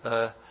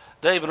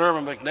 Dave and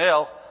Irma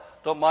McNeil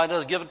don't mind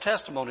us giving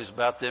testimonies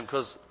about them,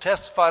 because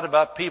testifying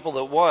about people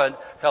that won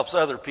helps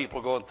other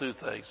people going through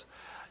things.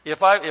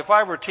 If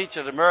I were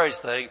teaching a marriage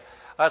thing,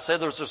 I'd say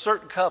there was a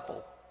certain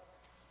couple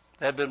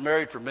that had been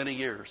married for many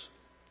years.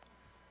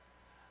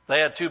 They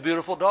had 2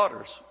 beautiful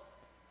daughters.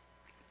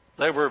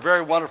 They were a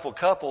very wonderful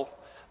couple,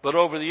 but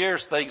over the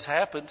years things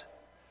happened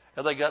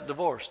and they got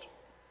divorced.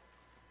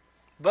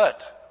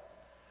 But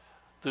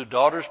through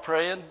daughters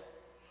praying,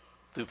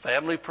 through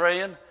family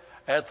praying,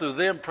 and through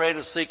them praying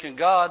and seeking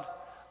God,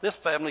 this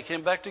family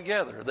came back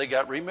together. They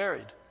got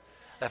remarried.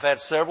 They've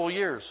had several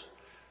years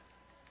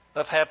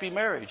of happy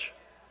marriage.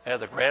 And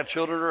the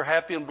grandchildren are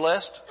happy and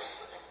blessed.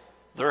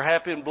 They're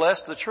happy and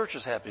blessed. The church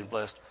is happy and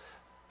blessed.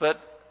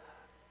 But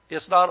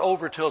it's not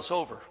over till it's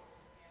over.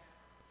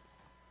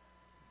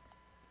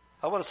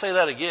 I want to say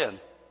that again.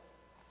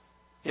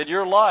 In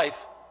your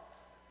life,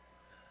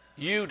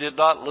 you did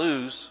not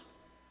lose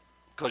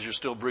because you're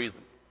still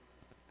breathing.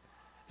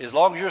 As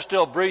long as you're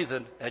still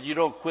breathing and you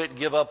don't quit and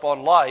give up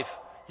on life,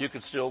 you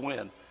can still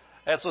win.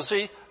 And so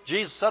see,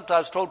 Jesus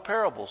sometimes told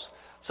parables.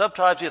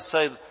 Sometimes he'd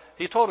say,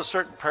 he told a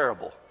certain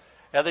parable.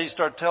 And then he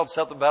started telling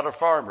something about a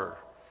farmer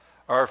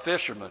or a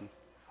fisherman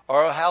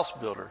or a house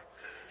builder.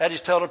 And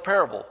he's telling a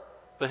parable.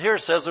 But here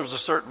it says there was a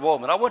certain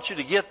woman. I want you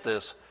to get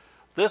this.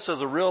 This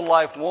is a real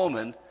life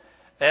woman,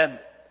 and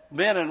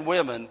men and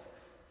women,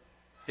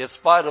 in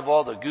spite of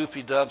all the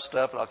goofy, dumb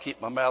stuff, and I'll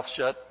keep my mouth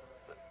shut,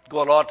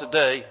 going on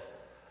today,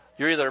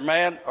 you're either a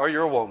man or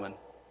you're a woman.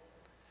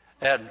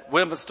 And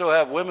women still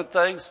have women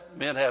things,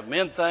 men have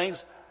men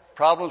things,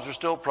 problems are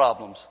still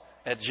problems,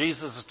 and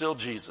Jesus is still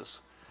Jesus.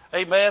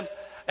 Amen?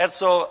 And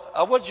so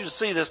I want you to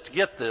see this, to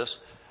get this,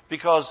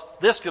 because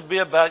this could be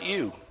about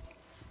you.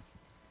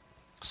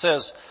 It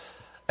says,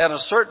 and a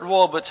certain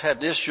woman had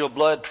an issue of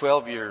blood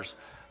 12 years.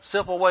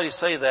 Simple way to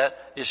say that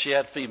is she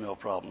had female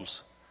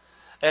problems.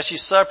 As she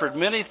suffered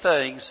many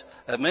things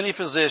and many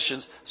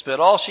physicians, spent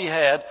all she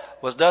had,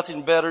 was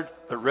nothing bettered,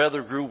 but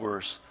rather grew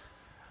worse.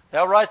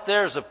 Now right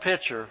there is a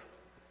picture,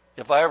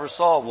 if I ever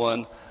saw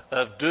one,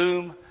 of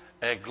doom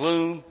and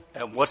gloom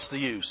and what's the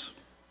use.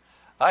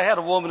 I had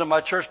a woman in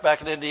my church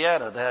back in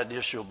Indiana that had an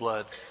issue of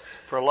blood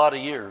for a lot of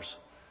years.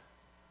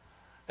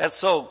 And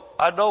so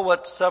I know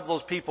what some of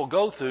those people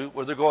go through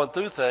where they're going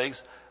through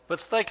things, but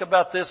think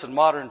about this in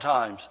modern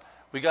times.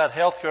 We got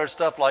healthcare and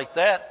stuff like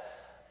that,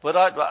 but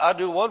I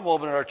knew one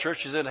woman in our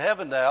church, she's in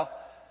heaven now.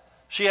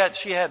 She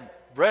had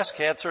breast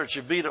cancer and she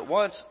beat it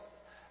once.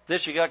 Then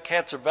she got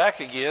cancer back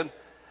again,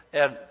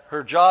 and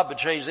her job had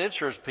changed the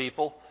insurance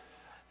people,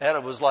 and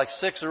it was like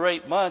 6 or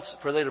 8 months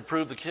for they to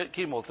approve the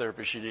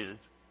chemotherapy she needed.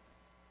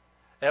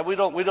 And we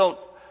don't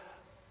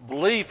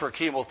believe for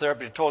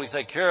chemotherapy to totally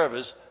take care of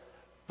us,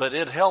 but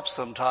it helps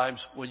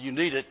sometimes when you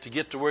need it to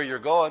get to where you're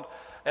going.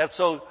 And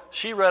so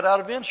she ran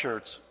out of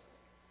insurance.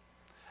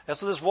 And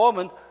so this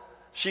woman,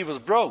 she was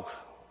broke.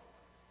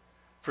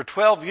 For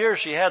 12 years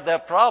she had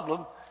that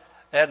problem,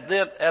 and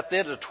then at the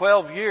end of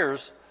 12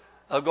 years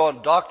of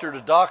going doctor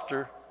to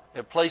doctor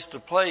and place to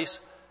place,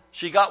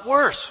 she got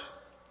worse.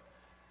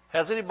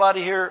 Has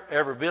anybody here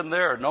ever been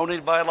there or known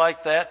anybody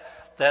like that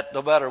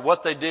no matter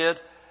what they did,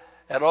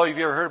 and all you've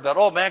ever heard about,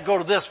 oh man, go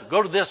to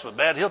this one,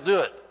 man, he'll do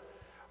it.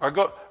 Or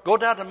go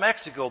down to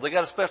Mexico. They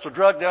got a special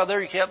drug down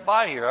there you can't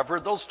buy here. I've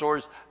heard those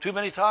stories too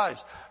many times.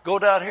 Go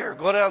down here,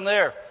 go down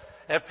there.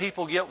 And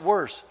people get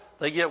worse.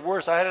 They get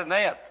worse. I had an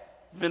aunt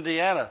in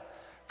Indiana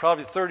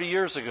probably 30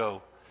 years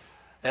ago.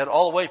 And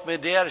all the way from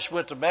Indiana, she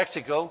went to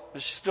Mexico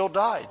and she still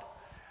died.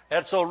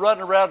 And so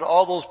running around to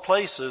all those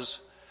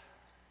places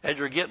and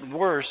you're getting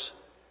worse,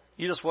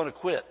 you just want to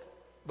quit.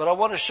 But I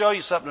want to show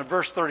you something in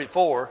verse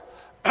 34.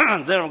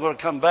 Then I'm going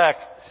to come back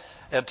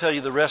and tell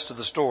you the rest of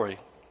the story.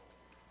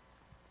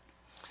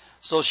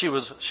 So she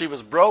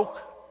was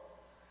broke.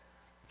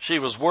 She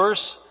was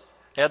worse.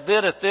 And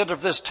then at the end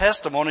of this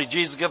testimony,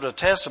 Jesus gave a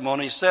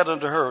testimony. He said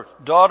unto her,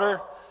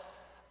 daughter,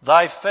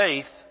 thy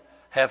faith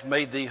hath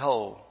made thee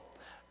whole.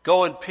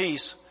 Go in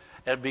peace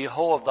and be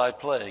whole of thy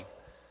plague.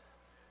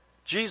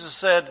 Jesus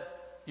said,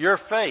 your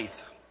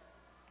faith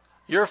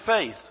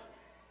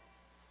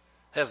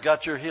has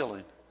got your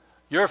healing.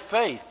 Your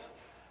faith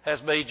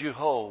has made you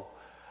whole.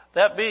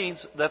 That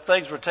means that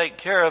things were taken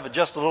care of. And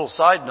just a little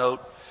side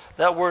note,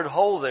 That word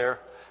whole there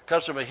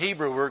comes from a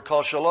Hebrew word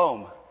called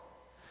shalom.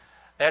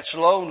 And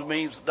shalom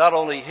means not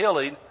only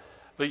healing,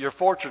 but your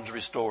fortunes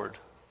restored.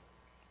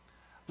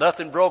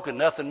 Nothing broken,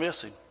 nothing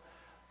missing.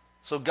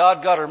 So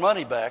God got her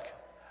money back,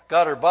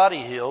 got her body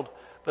healed,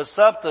 but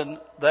something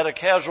that a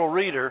casual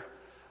reader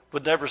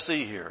would never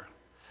see here.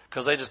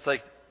 Because they just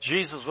think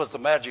Jesus was the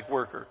magic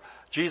worker.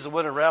 Jesus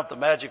went around with the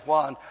magic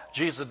wand.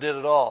 Jesus did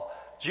it all.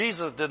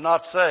 Jesus did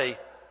not say,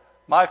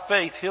 my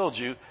faith healed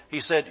you. He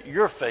said,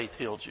 your faith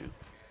healed you.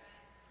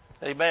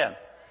 Amen.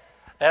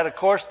 And of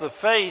course the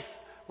faith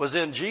was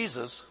in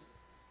Jesus,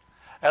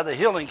 and the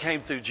healing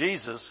came through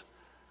Jesus,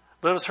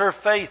 but it was her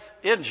faith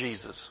in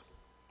Jesus.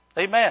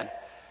 Amen.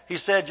 He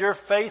said, your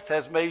faith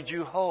has made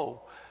you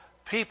whole.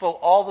 People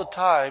all the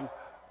time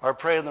are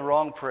praying the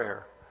wrong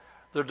prayer.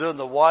 They're doing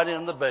the whining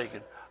and the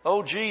begging.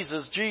 Oh,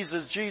 Jesus,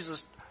 Jesus,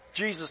 Jesus,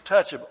 Jesus,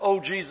 touch him. Oh,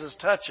 Jesus,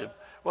 touch him.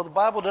 Well, the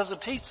Bible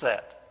doesn't teach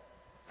that.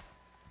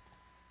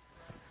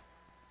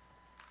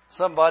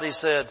 Somebody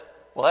said,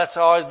 well, that's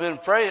how I've been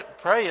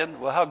praying.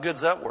 Well, how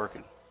good's that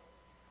working?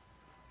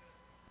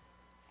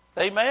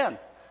 Amen.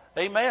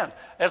 Amen.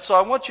 And so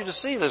I want you to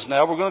see this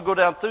now. We're going to go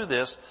down through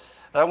this.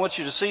 And I want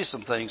you to see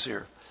some things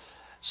here.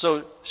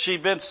 So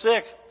she'd been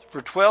sick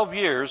for 12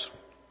 years.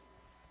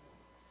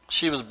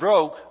 She was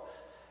broke.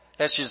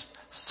 And she's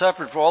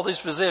suffered from all these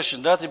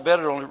physicians. Nothing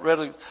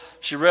better.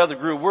 She rather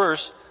grew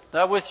worse.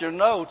 Now with your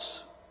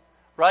notes,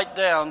 write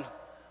down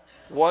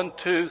 1,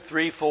 2,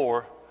 3,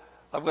 4.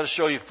 I'm going to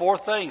show you 4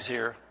 things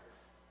here.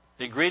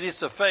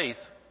 Ingredients of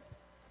faith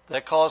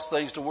that cause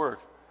things to work.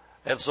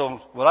 And so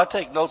when I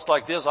take notes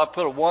like this, I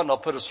put a 1, I'll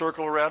put a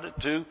circle around it,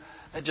 2,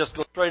 and just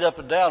go straight up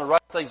and down and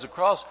write things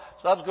across.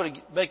 So I'm going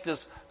to make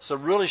this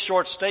some really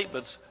short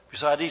statements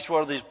beside each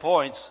one of these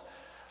points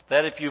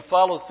that if you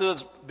follow through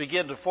and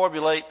begin to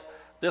formulate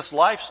this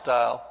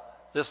lifestyle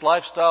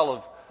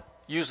of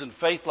using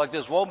faith like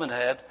this woman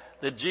had,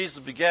 that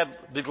Jesus began to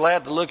be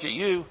glad to look at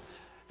you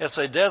and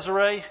say,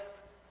 Desiree,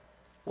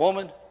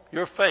 woman,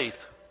 your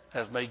faith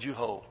has made you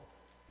whole.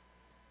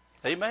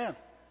 Amen.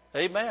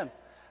 Amen.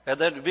 And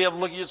then to be able to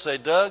look at you and say,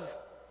 Doug,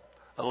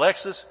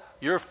 Alexis,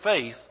 your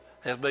faith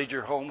has made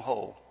your home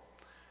whole.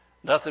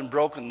 Nothing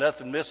broken,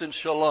 nothing missing.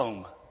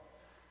 Shalom.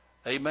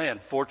 Amen.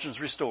 Fortunes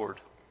restored.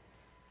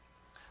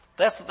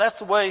 That's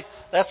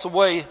the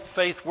way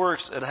faith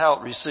works and how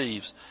it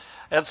receives.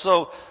 And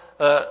so,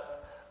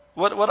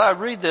 when I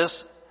read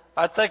this,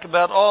 I think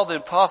about all the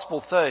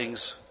impossible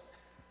things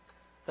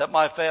that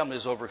my family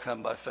has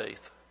overcome by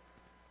faith.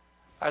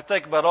 I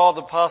think about all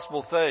the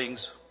possible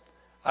things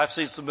I've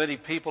seen so many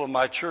people in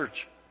my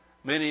church,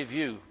 many of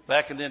you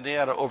back in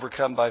Indiana,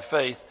 overcome by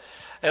faith.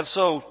 And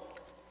so,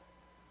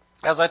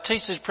 as I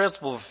teach this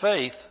principle of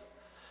faith,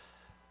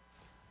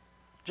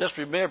 just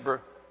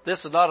remember,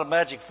 this is not a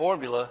magic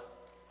formula.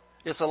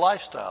 It's a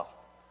lifestyle.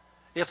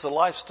 It's a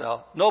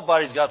lifestyle.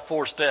 Nobody's got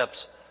 4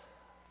 steps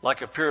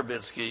like a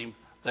pyramid scheme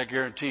that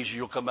guarantees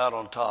you'll come out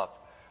on top.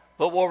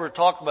 But what we're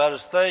talking about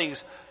is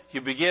things,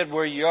 you begin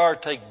where you are,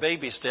 take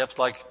baby steps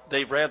like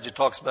Dave Ramsey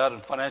talks about in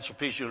Financial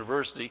Peace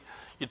University.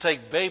 You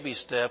take baby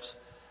steps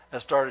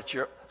and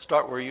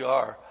start where you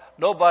are.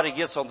 Nobody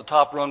gets on the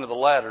top rung of the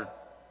ladder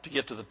to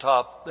get to the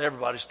top.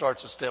 Everybody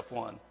starts at step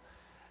 1.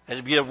 And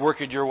you begin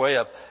working your way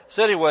up.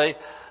 So anyway,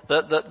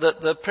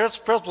 the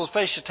principles of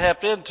faith you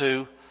tapped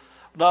into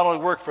not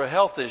only work for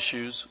health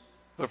issues,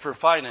 but for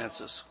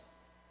finances,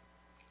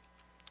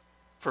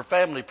 for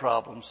family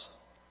problems,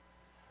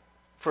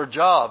 for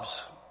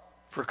jobs,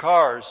 for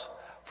cars,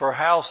 for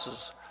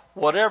houses,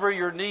 whatever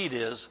your need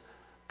is.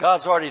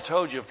 God's already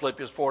told you in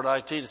Philippians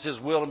 4:19, it's His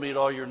will to meet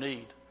all your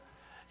need.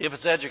 If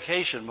it's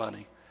education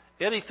money,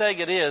 anything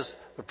it is,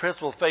 the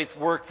principle of faith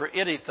work for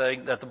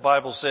anything that the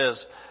Bible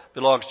says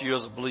belongs to you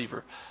as a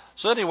believer.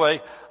 So anyway,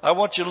 I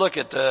want you to look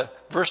at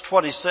verse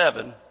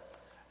 27,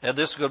 and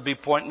this is going to be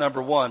point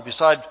number 1.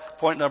 Besides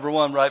point number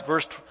 1, right,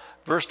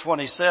 verse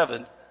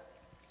 27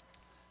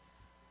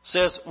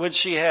 says, when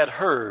she had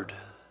heard.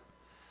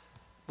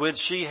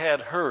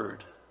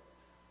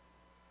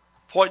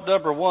 Point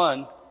number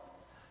 1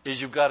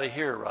 is you've got to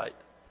hear right.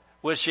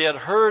 When she had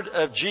heard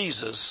of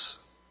Jesus.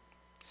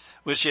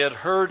 And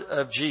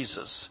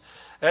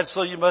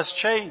so you must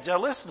change. Now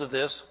listen to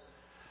this.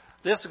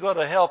 This is going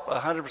to help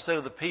 100%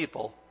 of the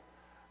people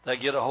that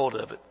get a hold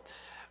of it.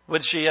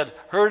 When she had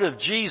heard of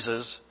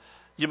Jesus,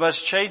 you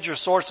must change your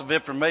source of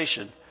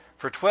information.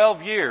 For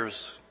 12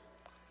 years,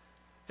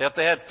 if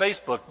they had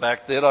Facebook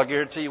back then, I'll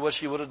guarantee you what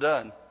she would have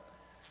done.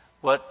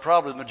 What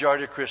probably the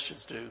majority of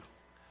Christians do.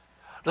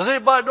 Does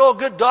anybody know a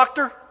good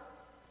doctor?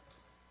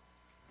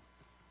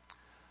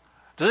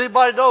 Does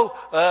anybody know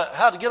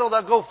how to get on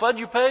that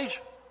GoFundMe page?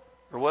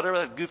 Or whatever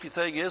that goofy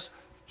thing is?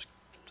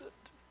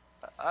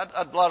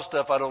 A lot of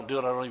stuff I don't do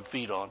and I don't even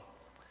feed on.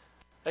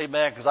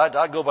 Amen. Because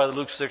I go by the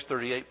Luke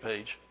 6:38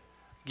 page.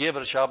 Give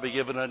and it shall be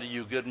given unto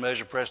you. Good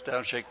measure, pressed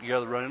down, shaken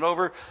together, running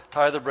over.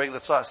 Tithe, bring the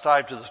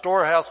tithe to the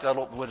storehouse. God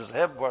open the windows of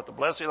heaven, pour out the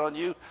blessing on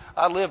you.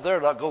 I live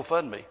there, not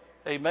GoFundMe.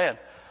 Amen.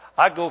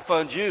 I go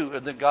fund you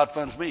and then God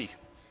funds me.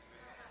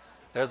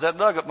 There's that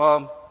nugget,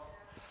 Mom.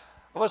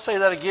 I want to say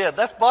that again.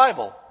 That's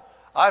Bible.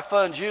 I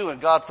fund you and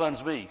God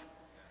funds me.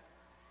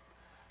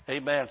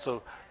 Amen.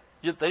 So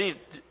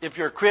if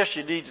you're a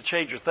Christian, you need to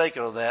change your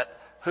thinking on that.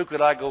 Who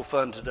could I go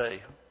fund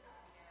today?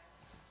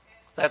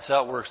 That's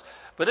how it works.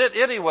 But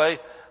anyway,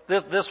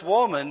 this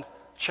woman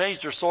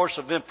changed her source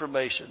of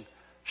information.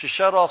 She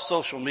shut off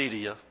social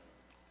media,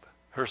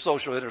 her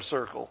social inner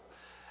circle.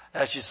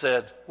 And she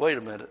said, wait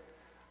a minute.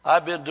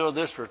 I've been doing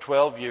this for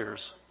 12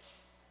 years.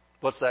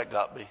 What's that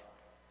got me?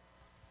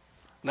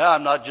 Now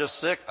I'm not just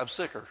sick, I'm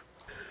sicker.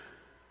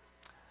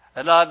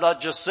 And now I'm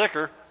not just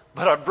sicker,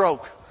 but I'm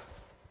broke.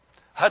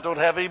 I don't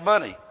have any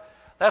money.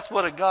 That's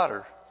what it got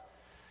her.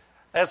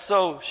 And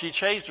so she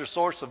changed her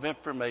source of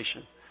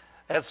information.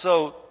 And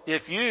so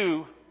if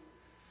you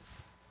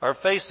are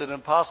facing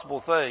impossible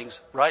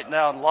things right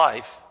now in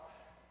life,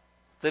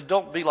 then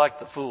don't be like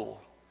the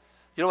fool.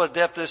 You know what the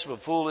definition of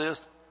a fool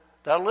is?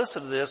 Now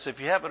listen to this.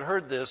 If you haven't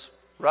heard this,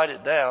 write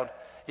it down.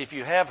 If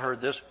you have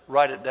heard this,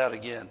 write it down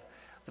again.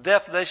 The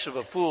definition of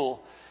a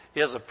fool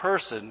is a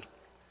person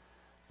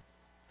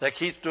that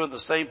keeps doing the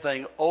same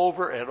thing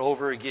over and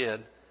over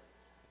again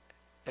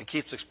and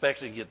keeps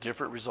expecting to get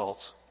different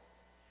results.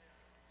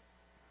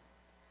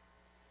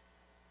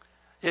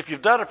 If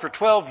you've done it for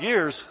 12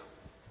 years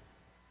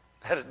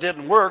and it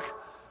didn't work,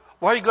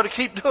 why are you going to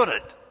keep doing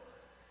it?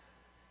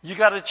 You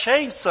got to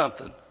change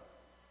something.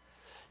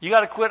 You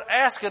got to quit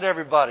asking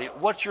everybody,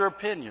 what's your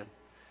opinion?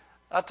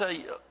 I'll tell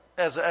you,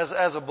 as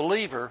a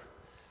believer,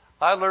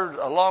 I learned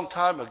a long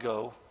time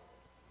ago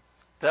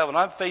that when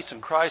I'm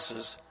facing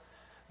crisis,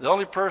 the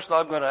only person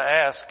I'm going to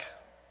ask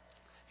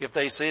if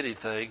they see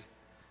anything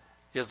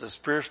is a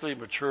spiritually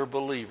mature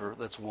believer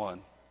that's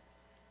one.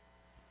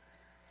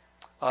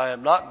 I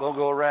am not going to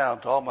go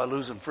around to all my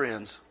losing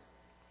friends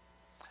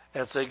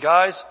and say,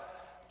 guys,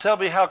 tell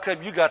me how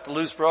come you got to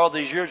lose for all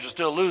these years, you're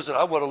still losing.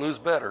 I want to lose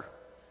better.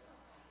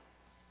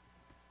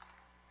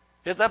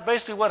 Isn't that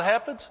basically what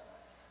happens?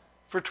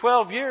 For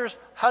 12 years,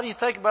 how do you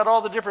think about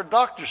all the different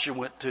doctors she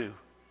went to?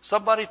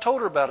 Somebody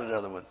told her about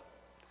another one.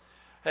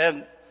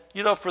 And,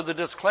 you know, for the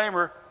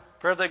disclaimer,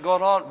 for everything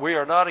going on, we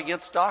are not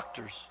against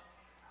doctors.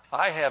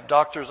 I have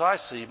doctors I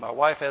see. My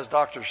wife has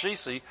doctors she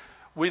sees.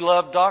 We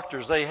love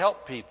doctors. They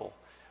help people.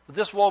 But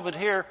this woman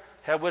here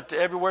had went to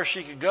everywhere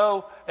she could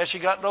go, and she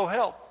got no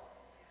help.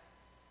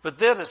 But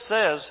then it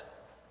says,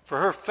 for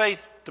her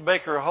faith to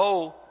make her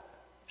whole,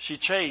 she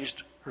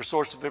changed her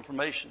source of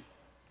information.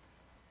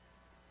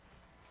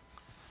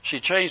 She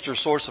changed her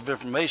source of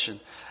information.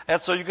 And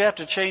so you have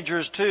to change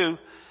yours too.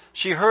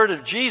 She heard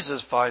of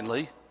Jesus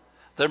finally,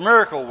 the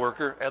miracle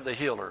worker and the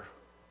healer.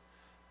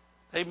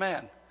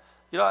 Amen.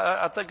 You know,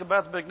 I think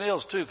about the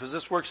McNeils too, because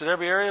this works in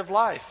every area of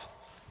life.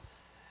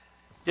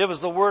 It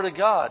was the Word of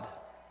God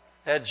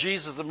and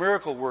Jesus, the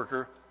miracle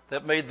worker,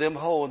 that made them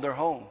whole in their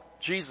home.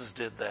 Jesus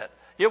did that.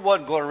 It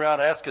wasn't going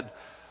around asking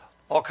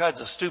all kinds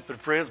of stupid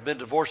friends, been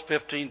divorced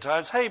 15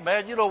 times. Hey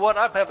man, you know what?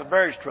 I'm having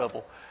marriage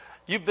trouble.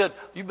 You've been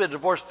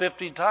divorced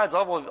 15 times.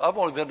 I've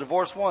only been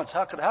divorced once.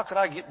 How could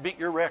I beat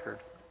your record?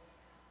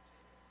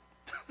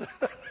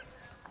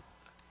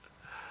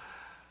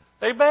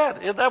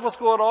 Amen. Isn't that what's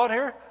going on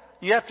here?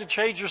 You have to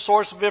change your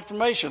source of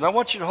information. I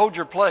want you to hold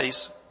your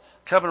place,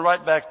 coming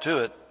right back to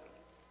it.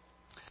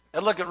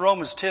 And look at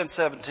Romans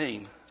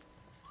 10:17.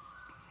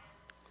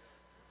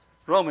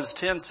 Romans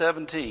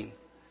 10:17.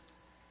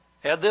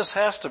 And this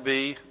has to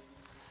be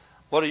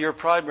one of your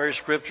primary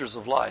scriptures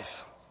of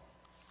life.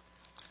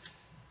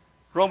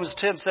 Romans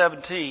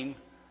 10:17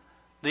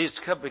 needs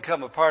to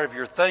become a part of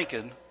your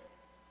thinking,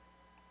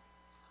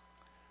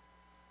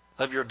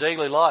 of your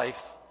daily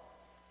life,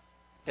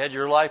 and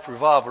your life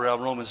revolve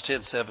around Romans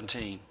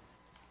 10:17.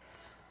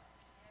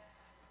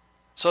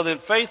 So then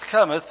faith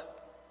cometh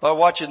by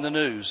watching the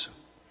news.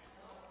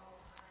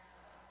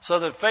 So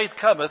then faith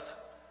cometh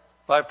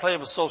by playing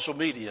with social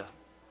media.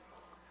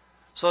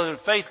 So then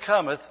faith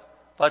cometh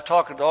by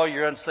talking to all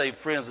your unsaved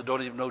friends that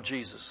don't even know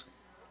Jesus.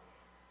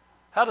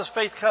 How does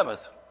faith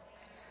cometh?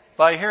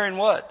 By hearing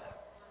what?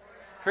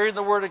 Hearing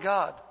the Word of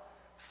God.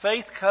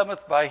 Faith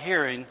cometh by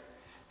hearing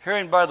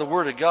by the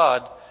Word of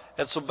God.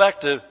 And so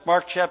back to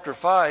Mark chapter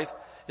 5,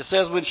 it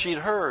says when she'd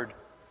heard.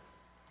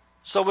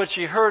 So when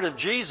she heard of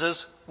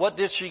Jesus, what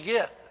did she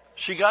get?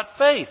 She got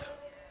faith.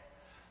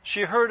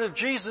 She heard of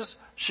Jesus,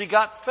 she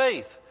got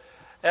faith.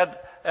 And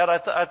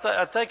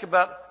I think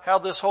about how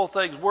this whole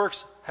thing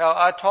works, how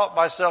I taught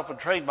myself and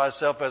trained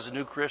myself as a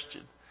new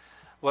Christian.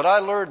 When I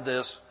learned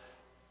this,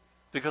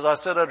 because I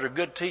sat under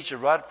good teaching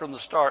right from the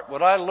start,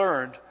 when I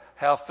learned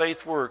how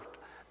faith worked,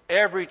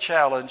 every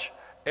challenge,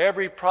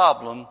 every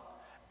problem,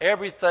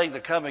 everything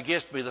that come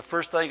against me, the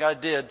first thing I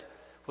did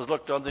was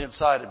looked on the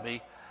inside of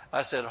me.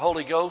 I said,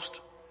 Holy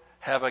Ghost,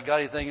 have I got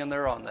anything in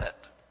there on that?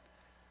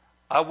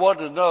 I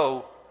wanted to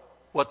know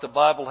what the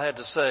Bible had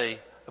to say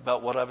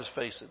about what I was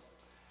facing.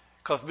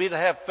 Because for me to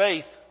have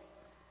faith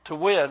to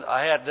win,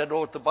 I had to know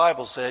what the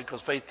Bible said,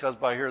 because faith comes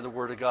by hearing the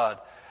Word of God.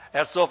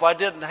 And so if I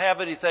didn't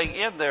have anything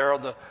in there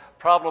on the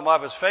problem I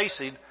was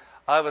facing,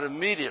 I would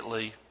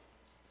immediately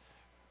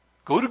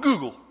go to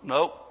Google.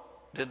 Nope,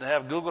 didn't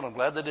have Google. I'm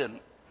glad they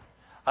didn't.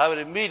 I would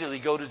immediately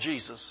go to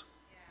Jesus.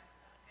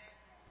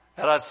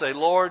 And I'd say,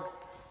 Lord,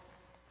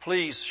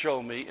 please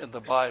show me in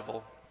the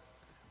Bible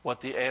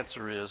what the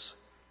answer is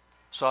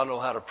so I know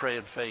how to pray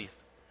in faith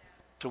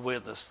to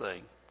win this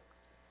thing.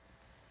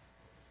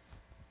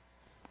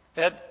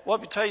 And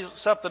let me tell you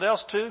something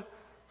else too.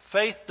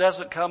 Faith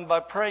doesn't come by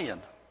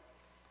praying.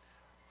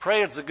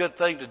 Praying's a good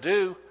thing to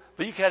do,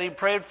 but you can't even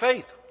pray in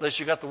faith unless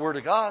you got the Word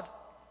of God.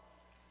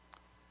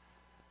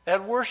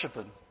 And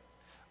worshiping.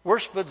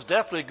 Worshiping's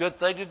definitely a good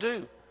thing to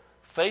do.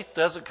 Faith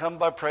doesn't come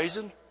by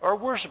praising or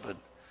worshiping.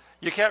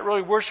 You can't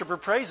really worship or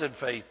praise in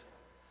faith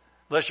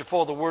unless you're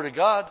full of the Word of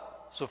God,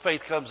 so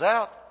faith comes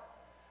out.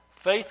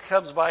 Faith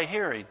comes by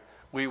hearing.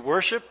 We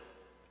worship,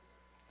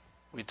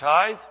 we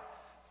tithe.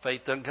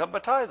 Faith doesn't come by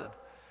tithing.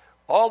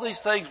 All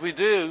these things we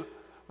do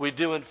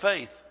in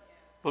faith.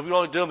 But we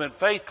only do them in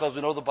faith because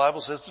we know the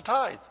Bible says to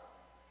tithe.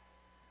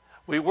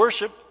 We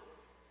worship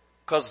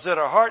because it's in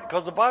our heart,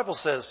 because the Bible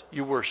says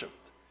you worship.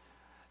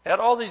 And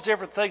all these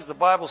different things the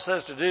Bible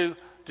says to do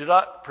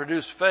not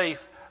produce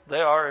faith. They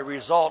are a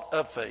result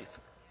of faith.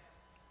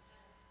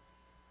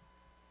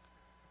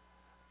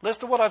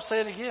 Listen to what I'm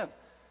saying again.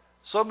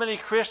 So many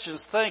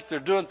Christians think they're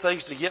doing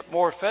things to get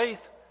more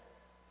faith,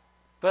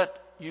 but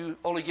you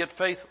only get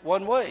faith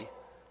one way.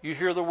 You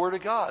hear the Word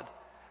of God.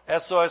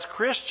 And so as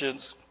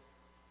Christians,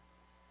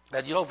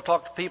 and you know, we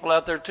talk to people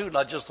out there too,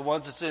 not just the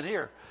ones that's in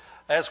here.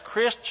 As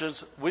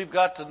Christians, we've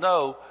got to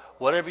know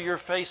whatever you're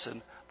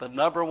facing, the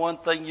number one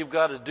thing you've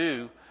got to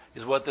do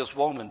is what this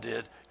woman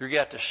did. You're going to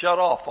have to shut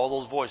off all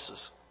those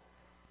voices.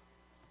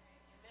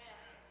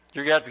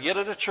 You're going to have to get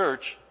in a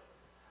church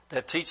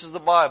that teaches the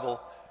Bible,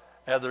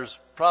 and there's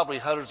probably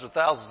hundreds of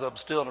thousands of them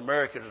still in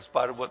America, in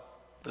spite of what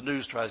the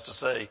news tries to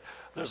say.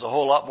 There's a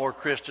whole lot more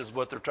Christians than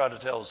what they're trying to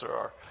tell us there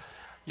are.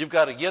 You've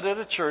got to get in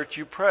a church,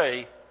 you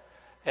pray,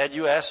 and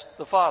you ask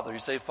the Father. You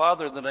say,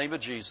 Father, in the name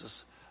of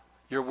Jesus,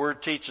 your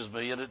Word teaches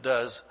me, and it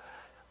does,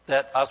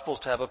 that I'm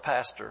supposed to have a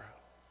pastor.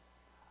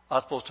 I'm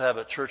supposed to have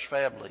a church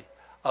family.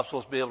 I'm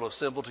supposed to be able to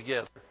assemble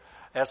together.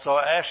 And so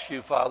I ask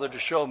you, Father, to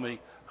show me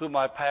who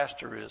my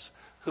pastor is,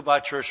 who my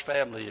church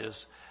family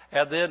is.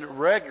 And then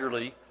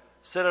regularly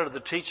sit under the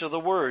teaching of the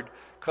Word,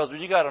 because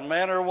when you got a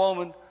man or a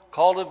woman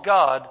called of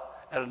God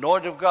and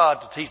anointed of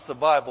God to teach the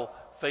Bible,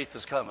 faith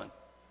is coming.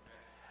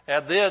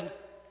 And then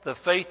the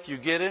faith you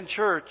get in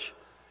church,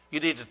 you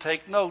need to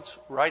take notes,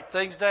 write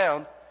things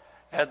down,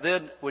 and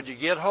then when you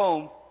get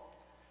home,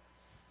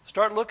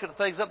 start looking at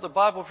things up in the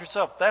Bible for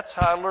yourself. That's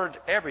how I learned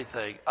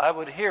everything. I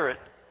would hear it,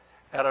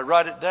 and I'd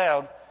write it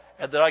down,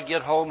 and then I'd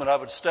get home and I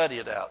would study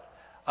it out.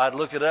 I'd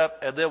look it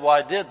up, and then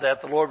while I did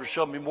that, the Lord would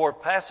show me more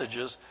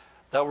passages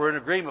that were in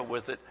agreement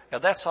with it,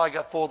 and that's how I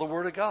got full of the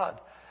Word of God.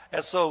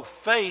 And so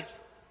faith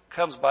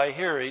comes by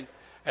hearing,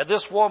 and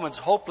this woman's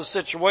hopeless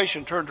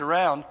situation turned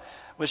around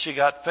when she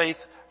got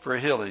faith for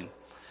healing.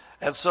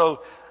 And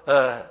so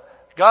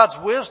God's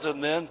wisdom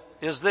then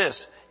is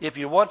this: if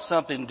you want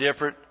something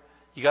different,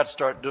 you got to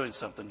start doing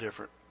something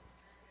different.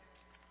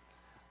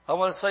 I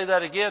want to say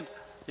that again.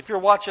 If you're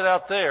watching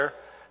out there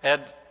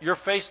and you're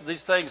facing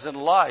these things in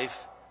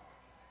life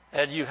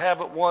and you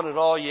haven't won it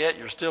all yet,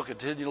 you're still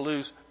continuing to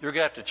lose, you're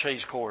going to have to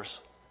change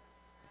course.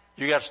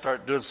 You got to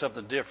start doing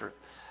something different.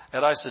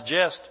 And I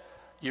suggest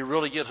you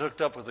really get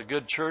hooked up with a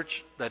good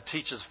church that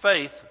teaches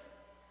faith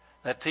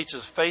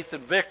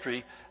and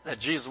victory, that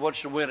Jesus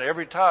wants you to win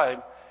every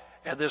time,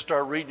 and then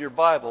start reading your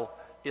Bible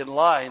in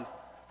line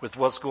with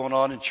what's going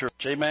on in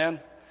church. Amen?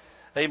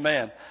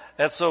 Amen.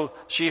 And so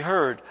she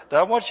heard. Now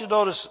I want you to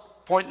notice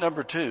point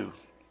number 2.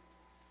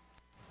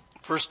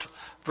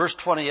 Verse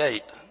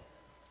 28.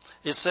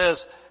 It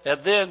says,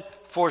 and then,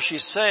 for she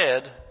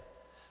said,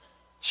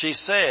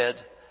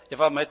 if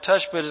I may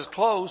touch but his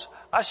clothes,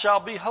 I shall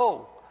be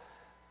whole.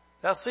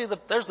 Now see,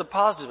 there's the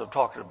positive I'm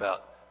talking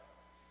about.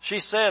 She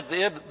said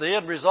the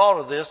end result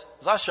of this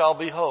is I shall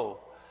be whole.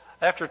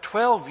 After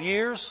 12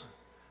 years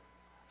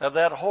of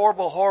that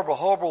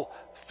horrible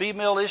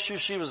female issue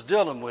she was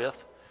dealing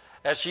with,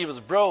 as she was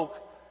broke,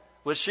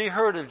 when she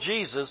heard of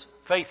Jesus,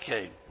 faith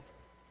came.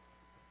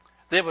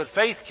 Then when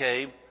faith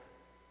came,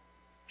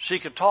 she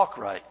could talk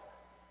right.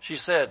 She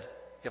said,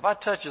 if I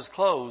touch his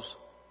clothes,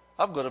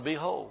 I'm going to be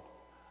whole.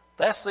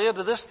 That's the end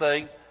of this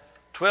thing.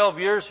 12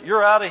 years,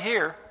 you're out of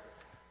here.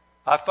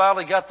 I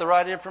finally got the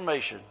right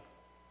information.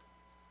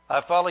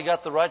 I finally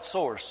got the right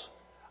source.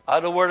 I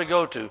know where to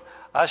go to.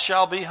 I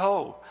shall be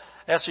whole.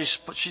 As she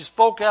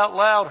spoke out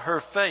loud her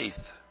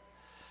faith.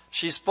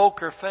 She spoke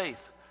her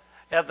faith.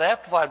 And the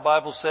Amplified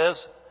Bible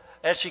says,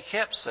 as she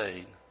kept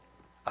saying,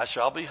 I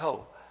shall be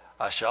whole.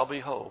 I shall be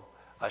whole.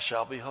 I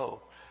shall be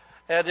whole.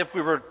 And if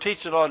we were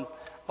teaching on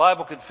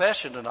Bible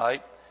confession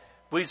tonight,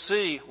 we'd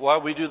see why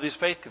we do these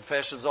faith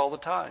confessions all the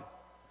time.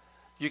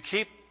 You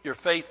keep your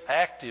faith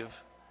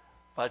active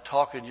by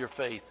talking your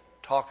faith,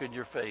 talking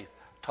your faith,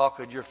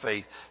 talking your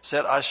faith.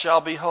 Said, I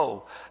shall be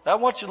whole. Now I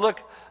want you to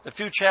look a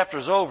few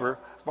chapters over,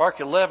 Mark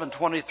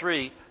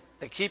 11:23,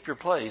 and keep your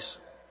place.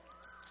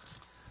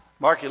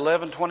 Mark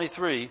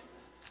 11:23.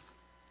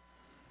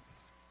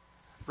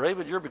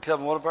 Raymond, you're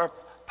becoming one of our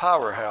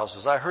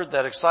powerhouses. I heard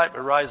that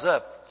excitement rise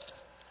up.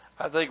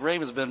 I think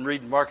Raymond's been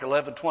reading Mark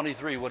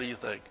 11:23. What do you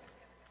think?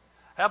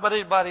 How about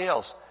anybody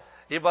else?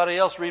 Anybody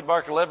else read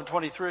Mark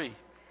 11:23?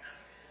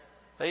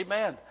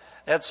 Amen.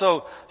 And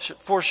so,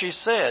 for she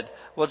said,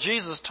 well,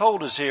 Jesus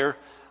told us here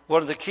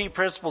one of the key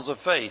principles of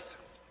faith.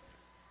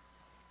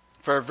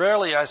 For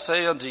verily I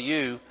say unto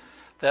you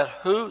that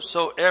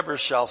whosoever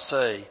shall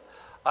say,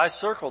 I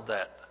circled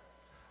that,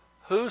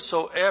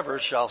 whosoever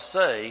shall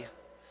say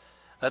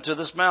unto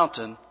this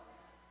mountain,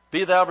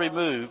 be thou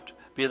removed,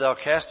 be thou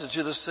cast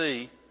into the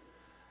sea.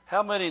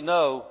 How many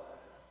know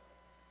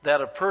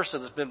that a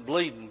person that's been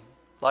bleeding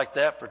like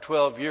that for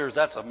 12 years,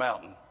 that's a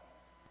mountain.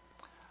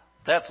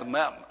 That's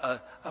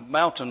a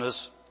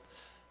mountainous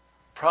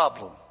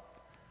problem.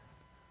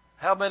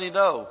 How many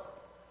know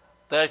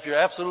that if you're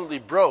absolutely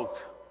broke,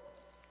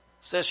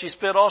 says she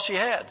spent all she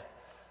had.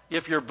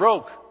 If you're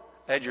broke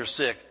and you're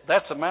sick,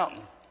 that's a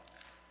mountain.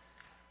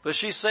 But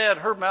she said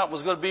her mountain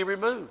was going to be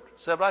removed.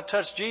 Said, when I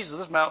touch Jesus,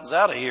 this mountain's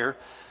out of here.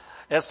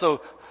 And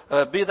so,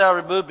 be thou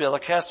removed, be thou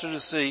cast into the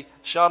sea,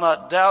 shall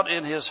not doubt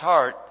in his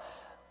heart.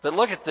 But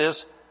look at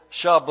this,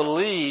 shall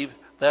believe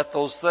that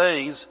those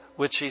things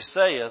which he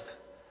saith.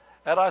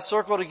 And I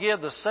circled again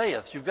the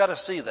saith. You've got to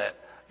see that.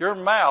 Your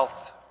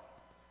mouth,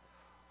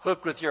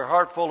 hooked with your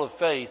heart full of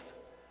faith,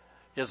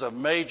 is a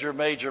major,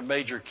 major,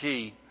 major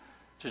key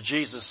to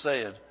Jesus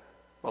saying,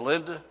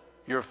 Melinda,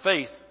 your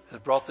faith has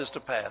brought this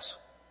to pass.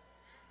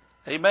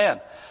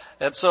 Amen.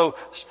 And so,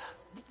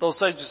 those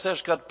things you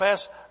said got to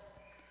pass.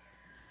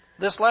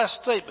 This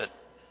last statement,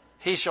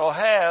 he shall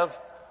have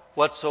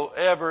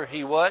whatsoever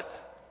he what?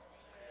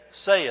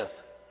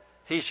 Saith.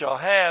 He shall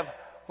have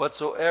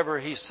whatsoever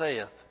he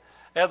saith.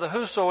 And the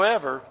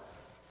whosoever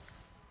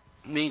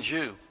means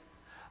you.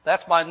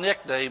 That's my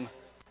nickname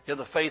in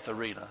the faith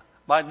arena.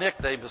 My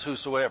nickname is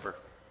whosoever.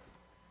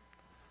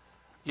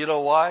 You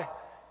know why?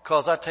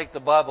 Because I take the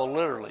Bible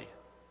literally.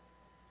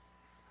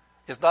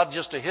 It's not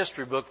just a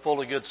history book full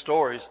of good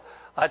stories.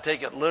 I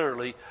take it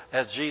literally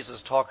as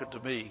Jesus talking to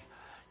me.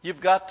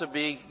 You've got to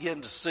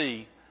begin to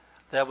see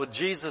that when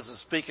Jesus is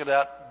speaking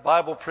out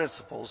Bible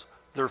principles,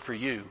 they're for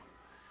you.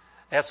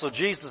 And so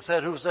Jesus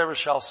said, whosoever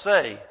shall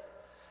say,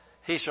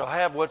 he shall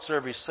have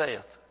whatsoever he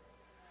saith.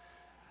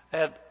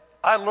 And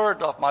I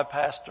learned off my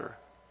pastor.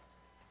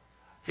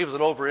 He was an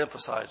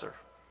overemphasizer.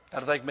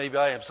 And I think maybe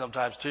I am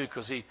sometimes too,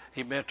 because he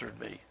mentored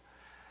me.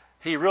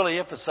 He really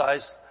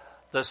emphasized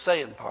the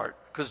saying part,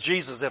 because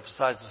Jesus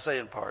emphasized the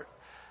saying part.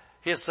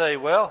 He'd say,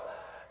 well,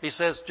 he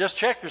says, just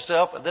check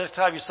yourself, and the next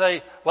time you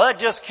say, well, that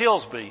just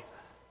kills me.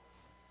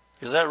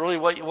 Is that really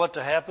what you want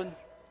to happen?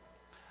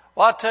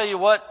 Well, I'll tell you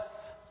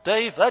what,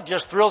 Dave, that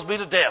just thrills me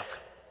to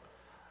death.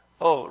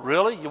 Oh,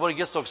 really? You want to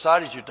get so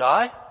excited as you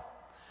die?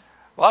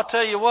 Well, I'll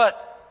tell you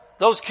what,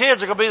 those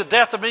kids are going to be the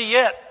death of me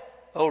yet.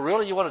 Oh,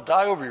 really? You want to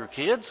die over your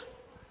kids?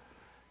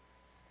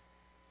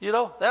 You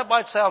know, that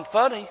might sound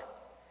funny,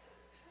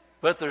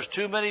 but there's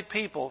too many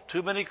people,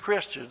 too many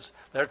Christians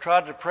that are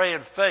trying to pray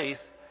in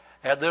faith,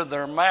 and then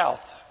their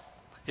mouth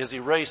is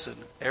erasing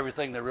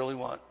everything they really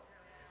want.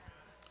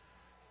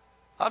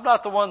 I'm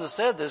not the one that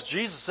said this.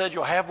 Jesus said,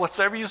 you'll have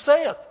whatsoever you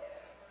saith.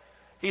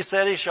 He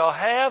said, he shall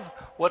have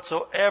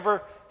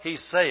whatsoever he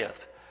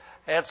saith.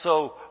 And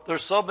so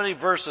there's so many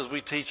verses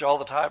we teach all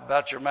the time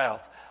about your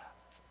mouth.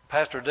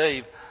 Pastor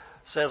Dave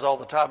says all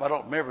the time, I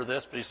don't remember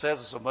this, but he says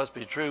it, so it must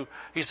be true.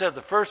 He said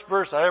the first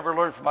verse I ever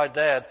learned from my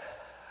dad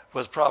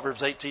was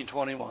Proverbs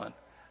 18:21.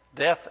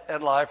 Death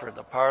and life are in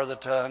the power of the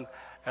tongue,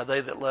 and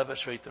they that love it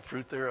shall eat the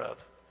fruit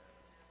thereof.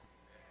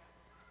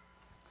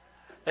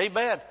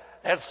 Amen.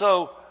 And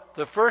so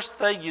the first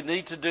thing you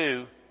need to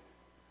do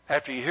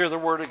after you hear the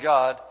word of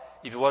God,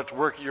 if you want it to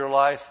work in your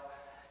life,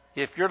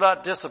 if you're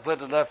not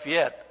disciplined enough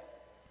yet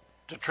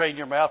to train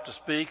your mouth to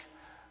speak,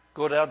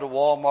 go down to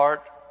Walmart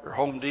or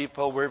Home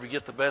Depot, wherever you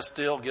get the best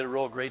deal, get a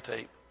roll of gray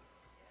tape.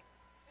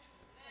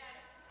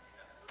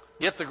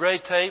 Get the gray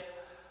tape,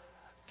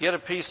 get a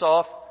piece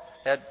off,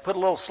 and put a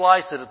little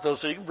slice in it though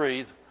so you can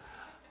breathe.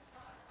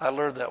 I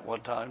learned that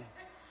one time.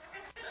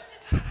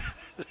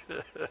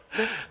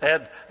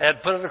 and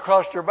put it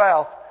across your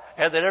mouth,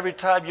 and then every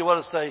time you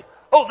want to say,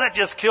 oh, that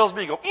just kills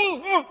me, you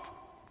go,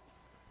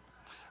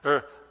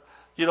 Or,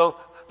 you know,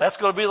 that's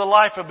going to be the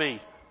life of me.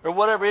 Or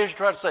whatever it is you're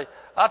trying to say.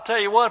 I'll tell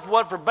you what, if it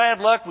wasn't for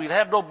bad luck, we'd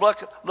have no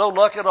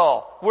luck at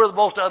all. We're the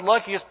most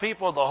unluckiest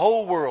people in the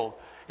whole world.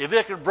 If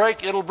it can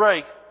break, it'll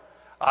break.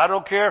 I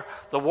don't care.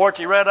 The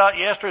warranty ran out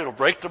yesterday, it'll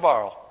break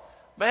tomorrow.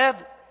 Man,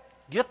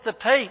 get the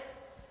tape.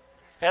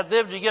 And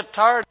then when you get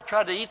tired of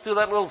trying to eat through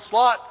that little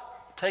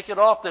slot, take it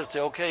off then and say,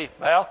 okay,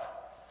 mouth,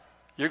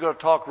 you're going to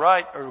talk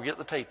right or we'll get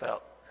the tape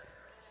out.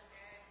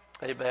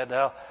 Amen.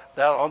 Now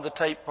on the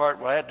tape part,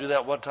 when I had to do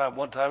that one time,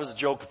 it was a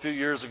joke a few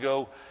years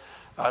ago.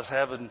 I was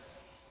having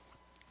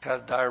kind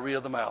of diarrhea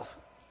of the mouth.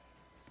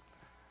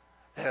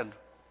 And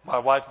my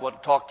wife wanted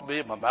to talk to me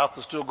and my mouth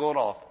was still going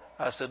off.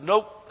 I said,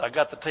 nope. I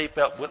got the tape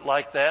out, went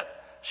like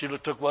that. She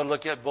took one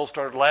look at it, both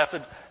started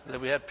laughing, and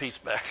then we had peace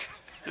back.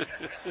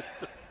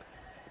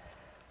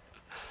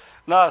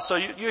 No, so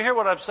you hear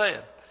what I'm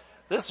saying.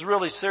 This is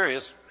really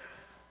serious.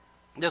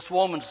 This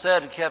woman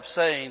said and kept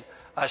saying,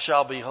 I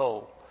shall be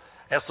whole.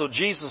 And so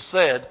Jesus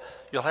said,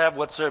 you'll have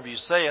whatsoever you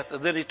saith.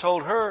 And then he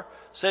told her,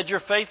 said, your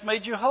faith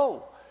made you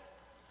whole.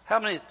 How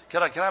many,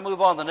 can I move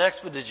on to the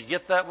next one? Did you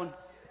get that one?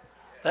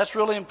 That's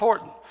really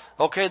important.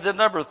 Okay, then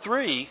number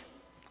 3,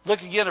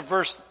 look again at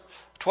verse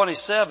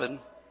 27.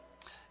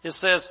 It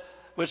says,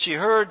 when she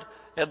heard,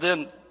 and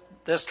then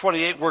this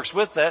 28 works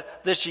with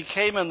that, that she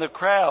came in the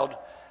crowd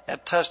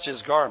and touched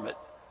his garment.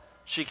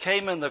 She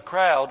came in the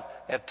crowd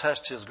and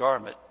touched his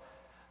garment.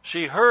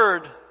 She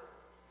heard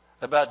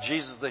about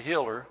Jesus the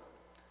healer.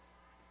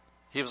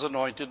 He was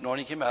anointed,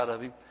 anointing came out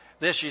of him.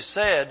 Then she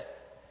said,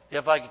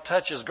 if I can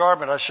touch his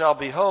garment, I shall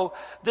be whole.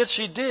 Then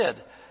she did.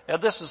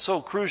 And this is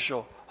so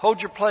crucial.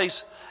 Hold your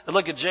place and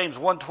look at James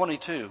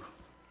 1:22.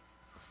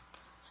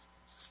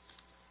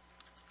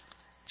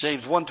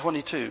 James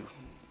 1:22.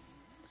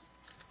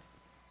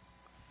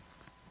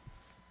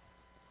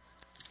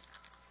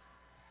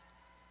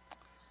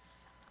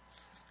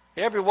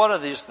 Every one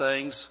of these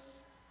things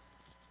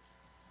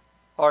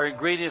are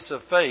ingredients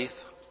of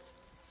faith.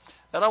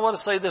 And I want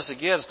to say this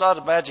again. It's not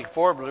a magic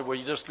formula where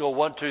you just go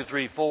 1, 2,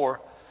 3,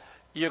 4.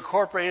 You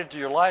incorporate it into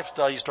your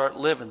lifestyle. You start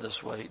living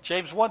this way.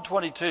 James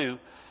 1:22,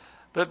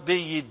 but be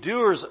ye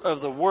doers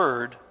of the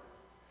word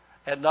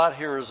and not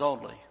hearers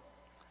only.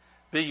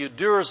 Be ye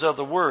doers of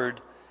the word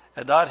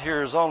and not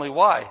hearers only.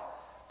 Why?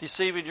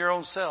 Deceiving your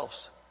own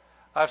selves.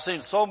 I've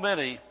seen so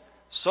many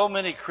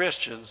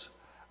Christians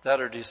that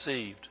are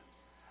deceived.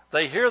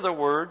 They hear the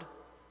word,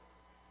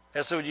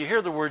 and so when you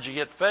hear the word, you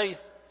get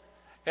faith,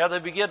 and they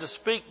begin to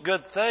speak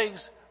good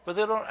things, but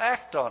they don't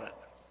act on it.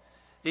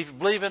 If you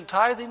believe in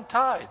tithing,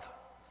 tithe.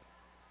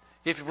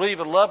 If you believe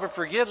in love and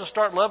forgiveness,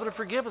 start loving and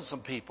forgiving some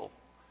people.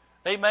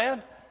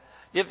 Amen?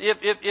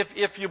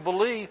 If you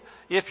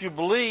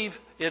believe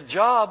in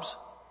jobs,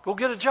 go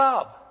get a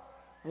job.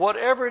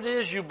 Whatever it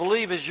is you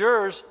believe is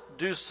yours,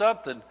 do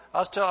something. I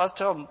was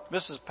telling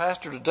Mrs.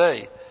 Pastor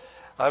today,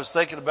 I was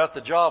thinking about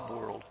the job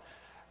world.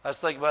 I was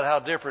thinking about how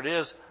different it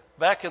is.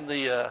 Back in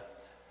the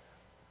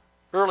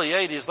early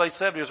 80s, late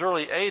 70s,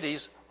 early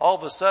 80s, all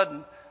of a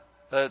sudden,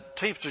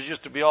 Teamsters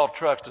used to be all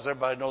trucks. Does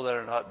everybody know that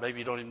or not? Maybe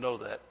you don't even know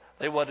that.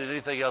 They wanted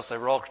anything else. They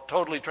were all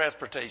totally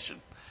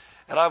transportation.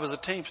 And I was a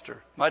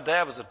Teamster. My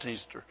dad was a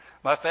Teamster.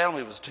 My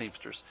family was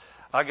Teamsters.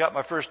 I got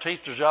my first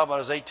Teamster job when I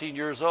was 18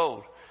 years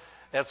old.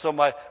 And so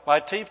my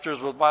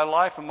Teamsters was my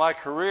life and my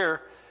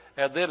career.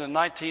 And then in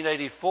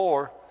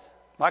 1984,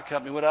 my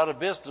company went out of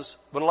business,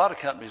 but a lot of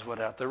companies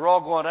went out. They were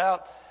all going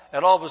out,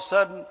 and all of a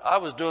sudden, I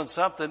was doing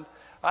something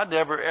I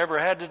never ever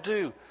had to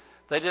do.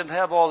 They didn't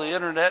have all the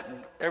internet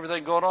and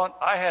everything going on.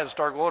 I had to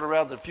start going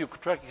around the few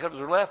trucking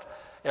companies that were left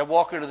and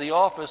walk into the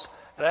office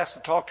and ask to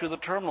talk to the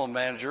terminal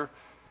manager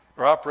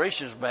or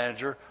operations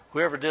manager,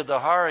 whoever did the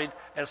hiring,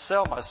 and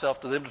sell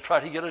myself to them to try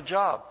to get a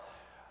job.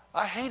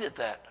 I hated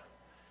that.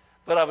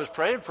 But I was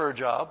praying for a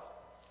job.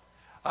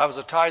 I was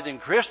a tithing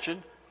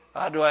Christian.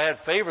 I knew I had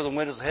favor. The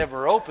windows of heaven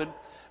were open.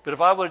 But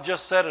if I would have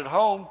just sat at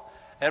home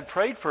and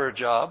prayed for a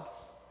job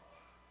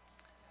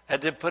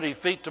and didn't put any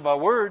feet to my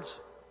words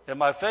and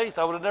my faith,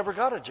 I would have never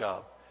got a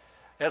job.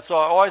 And so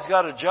I always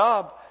got a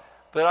job,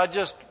 but I'm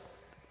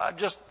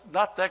just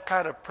not that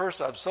kind of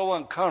person. I'm so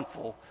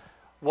uncomfortable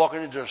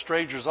walking into a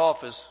stranger's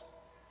office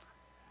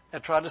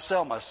and trying to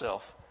sell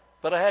myself.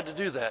 But I had to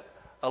do that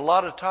a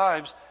lot of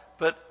times.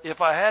 But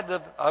if I had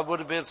to, I would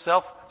have been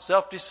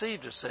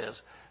self-deceived, it says.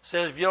 It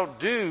says if you don't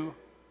do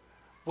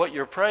what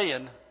you're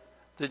praying,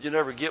 then you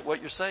never get what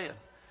you're saying.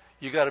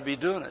 You got to be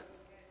doing it.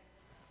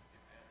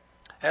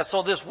 And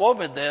so this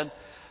woman then,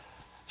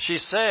 she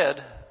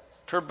said,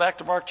 turn back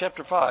to Mark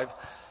chapter 5,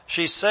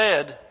 she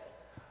said,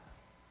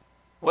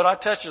 when I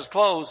touch his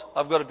clothes,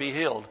 I'm going to be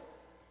healed.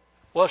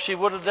 Well, if she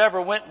would have never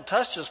went and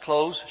touched his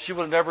clothes, she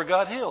would have never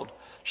got healed.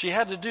 She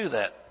had to do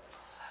that.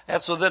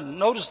 And so then,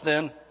 notice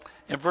then,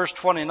 in verse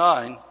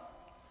 29,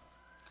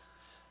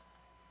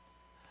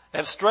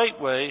 and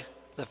straightway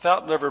the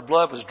fountain of her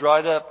blood was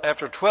dried up.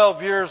 After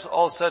 12 years,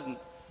 all of a sudden,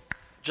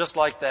 just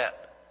like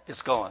that,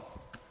 it's gone.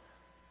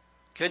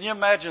 Can you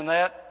imagine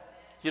that?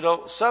 You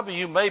know, some of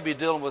you may be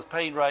dealing with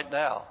pain right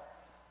now.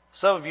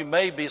 Some of you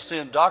may be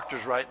seeing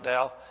doctors right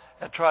now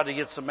and trying to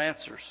get some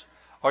answers.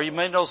 Or you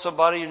may know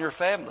somebody in your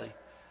family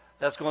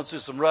that's going through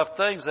some rough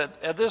things. And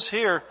this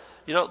here,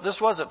 you know, this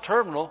wasn't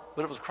terminal,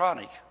 but it was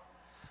chronic.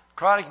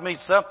 Chronic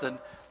means something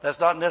that's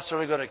not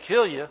necessarily going to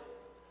kill you,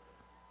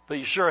 but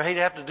you sure hate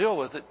to have to deal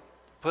with it,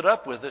 put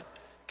up with it.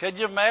 Can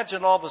you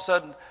imagine all of a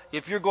sudden,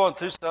 if you're going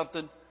through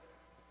something,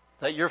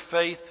 that your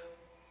faith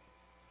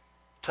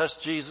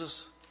touched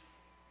Jesus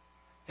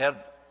and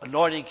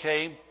anointing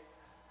came,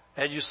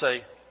 and you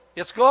say,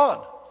 it's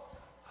gone.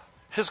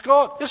 It's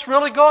gone. It's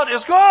really gone.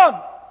 It's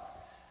gone.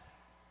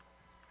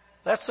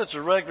 That's such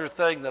a regular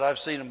thing that I've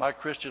seen in my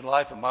Christian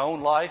life, in my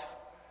own life,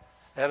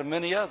 and in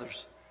many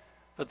others.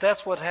 But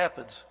that's what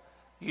happens.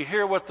 You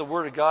hear what the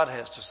Word of God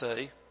has to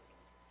say.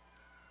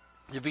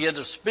 You begin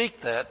to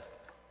speak that.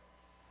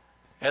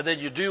 And then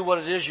you do what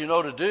it is you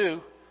know to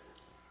do.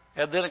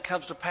 And then it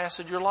comes to pass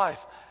in your life.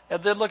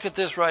 And then look at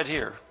this right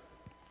here.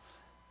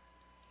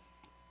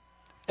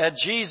 And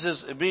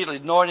Jesus, immediately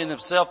anointing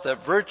himself,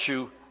 that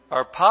virtue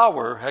or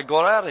power had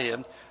gone out of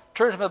him,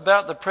 turned him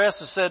about in the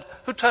press and said,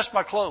 "Who touched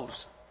my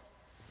clothes?"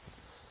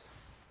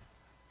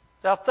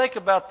 Now think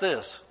about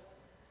this.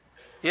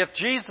 If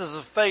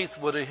Jesus' faith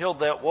would have healed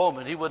that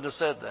woman, he wouldn't have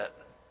said that.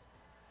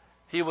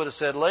 He would have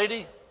said,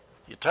 "Lady,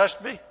 you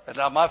touched me, and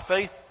now my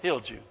faith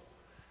healed you."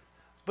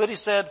 But he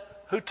said,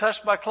 "Who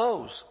touched my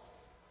clothes?"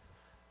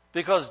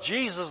 Because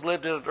Jesus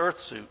lived in an earth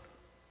suit.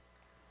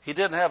 He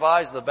didn't have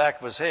eyes in the back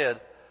of his head.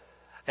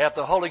 If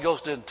the Holy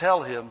Ghost didn't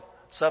tell him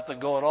something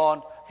going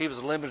on, he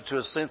was limited to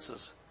his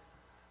senses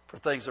for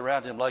things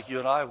around him like you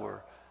and I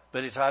were.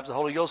 Many times the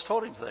Holy Ghost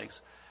told him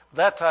things.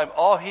 That time,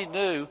 all he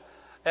knew,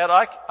 and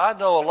I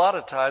know a lot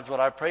of times when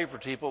I pray for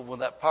people, when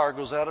that power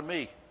goes out of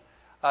me,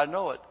 I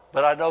know it.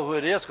 But I know who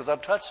it is because I'm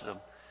touching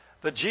them.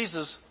 But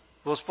Jesus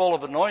was full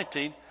of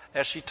anointing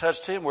as she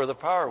touched him where the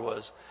power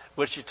was.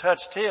 When she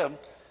touched him,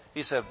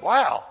 he said,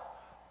 "Wow,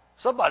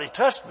 somebody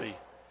touched me."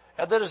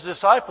 And then his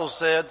disciples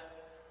said,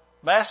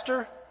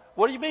 "Master,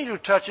 what do you mean who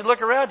touched you?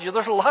 Look around you.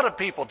 There's a lot of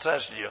people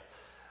touching you."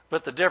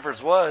 But the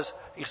difference was,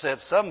 he said,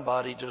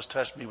 "Somebody just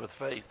touched me with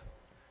faith."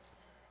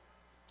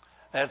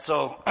 And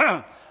so,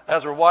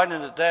 as we're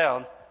winding it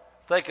down,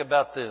 think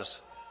about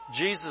this.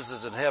 Jesus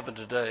is in heaven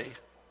today.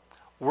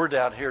 We're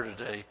down here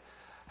today.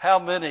 How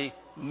many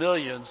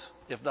millions,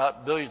 if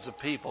not billions of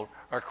people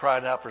are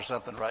crying out for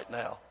something right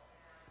now?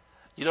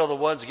 You know the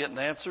ones getting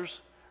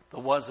answers? The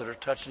ones that are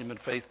touching him in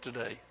faith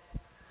today.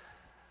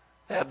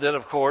 And then,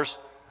 of course,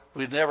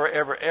 we never,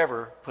 ever,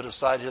 ever put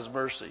aside his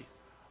mercy.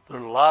 There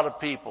are a lot of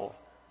people,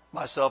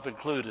 myself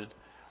included,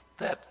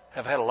 that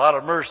have had a lot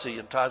of mercy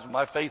in times when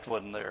my faith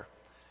wasn't there.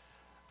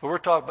 But we're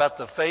talking about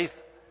the faith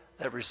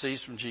that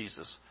receives from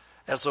Jesus.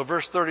 And so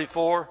verse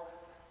 34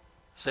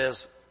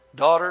 says,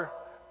 "Daughter,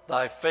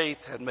 thy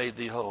faith had made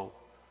thee whole.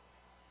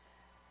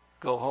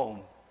 Go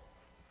home.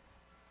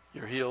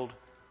 You're healed.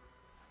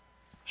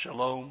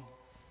 Shalom.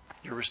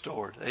 You're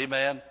restored."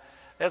 Amen.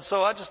 And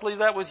so I just leave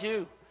that with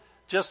you.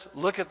 Just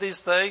look at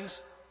these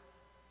things.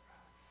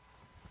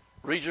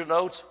 Read your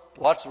notes.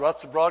 Watch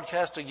the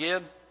broadcast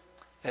again.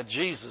 And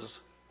Jesus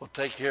will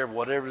take care of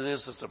whatever it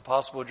is that's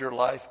impossible in your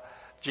life.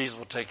 Jesus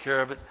will take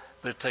care of it,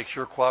 but it takes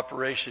your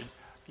cooperation.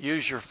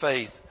 Use your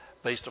faith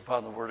based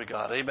upon the Word of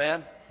God.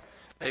 Amen?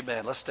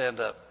 Amen. Let's stand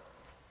up.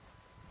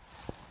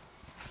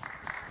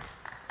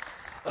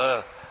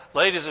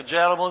 Ladies and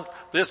gentlemen,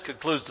 this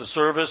concludes the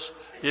service.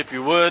 If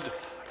you would,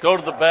 go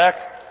to the back,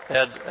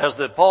 and as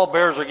the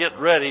pallbearers are getting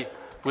ready,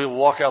 we will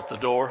walk out the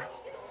door.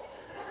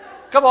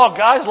 Come on,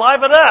 guys,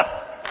 liven up.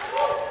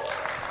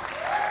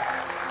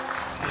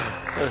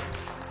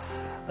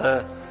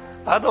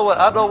 I know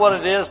what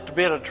it is to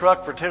be in a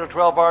truck for 10 or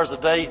 12 hours a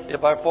day.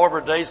 In my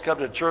former days, come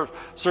to church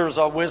service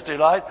on Wednesday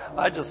night.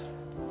 I just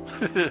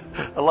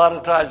a lot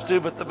of times do.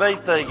 But the main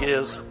thing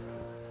is,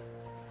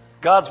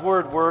 God's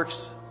Word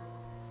works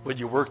when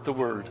you work the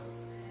Word.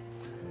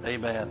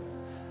 Amen.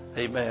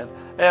 Amen.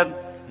 And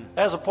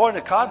as a point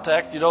of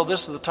contact,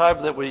 this is the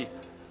time that we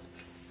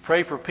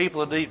pray for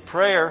people that need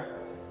prayer.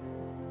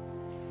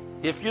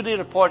 If you need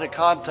a point of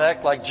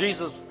contact, like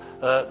Jesus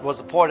was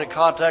a point of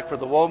contact for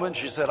the woman.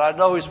 She said, "I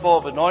know he's full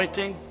of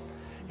anointing.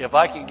 If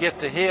I can get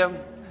to him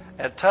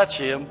and touch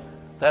him,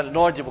 that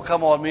anointing will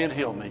come on me and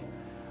heal me."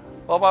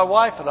 Well, my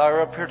wife and I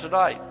are up here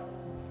tonight.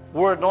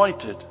 We're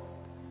anointed.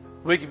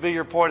 We can be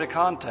your point of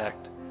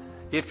contact.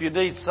 If you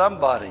need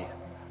somebody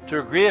to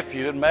agree with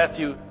you, in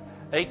Matthew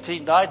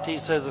 18:19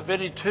 says, "If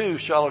any two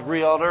shall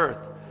agree on earth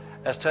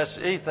as touch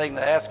anything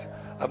to ask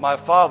of my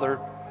Father,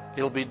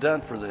 it'll be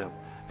done for them."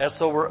 And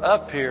so we're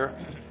up here.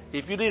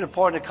 If you need a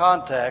point of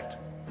contact,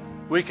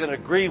 we can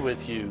agree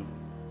with you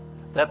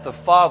that the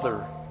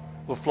Father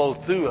will flow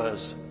through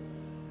us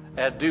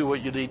and do what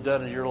you need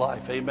done in your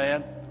life.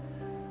 Amen?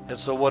 And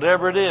so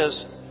whatever it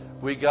is,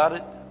 we got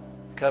it.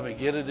 Come and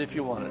get it if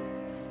you want it.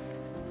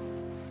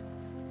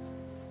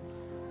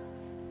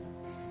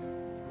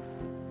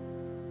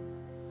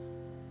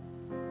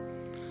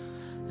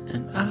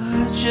 And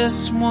I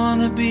just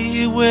want to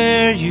be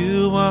where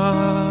you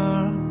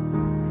are.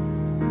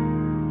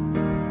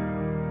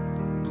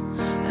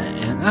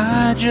 And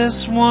I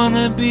just want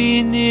to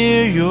be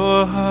near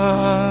your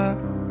heart.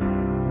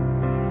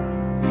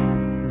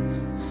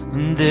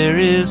 And there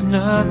is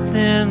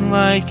nothing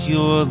like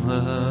your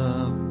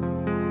love.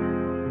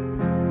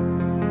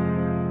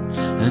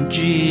 And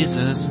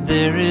Jesus,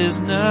 there is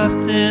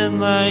nothing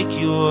like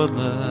your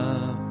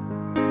love.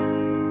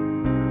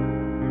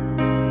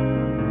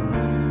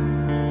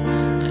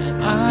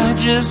 And I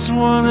just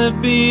want to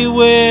be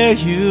where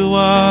you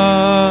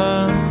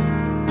are.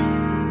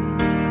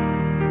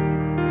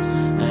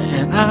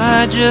 And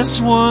I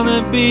just want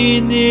to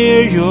be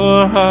near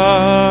your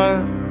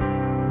heart.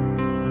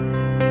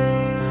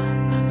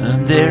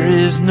 And there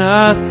is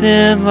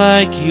nothing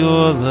like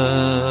your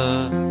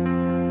love.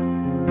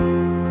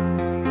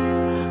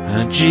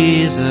 And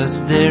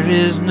Jesus, there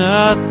is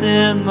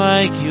nothing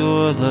like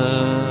your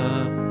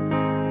love.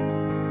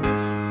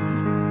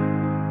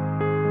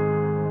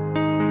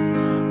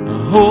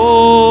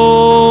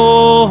 Holy,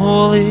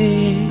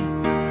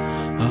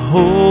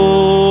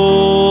 holy,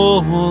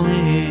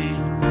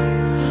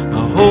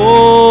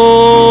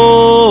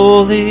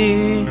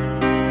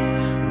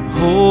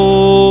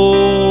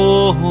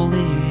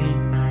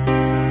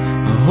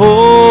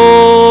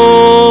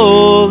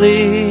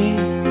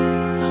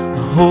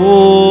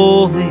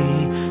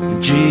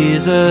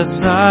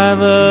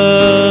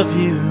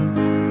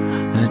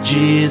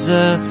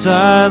 Jesus,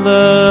 I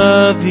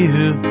love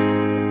you.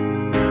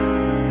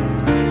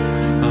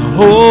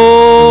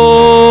 Holy,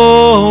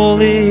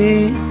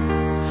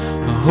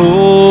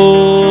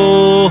 holy,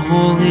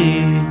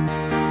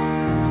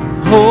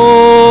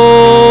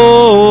 holy,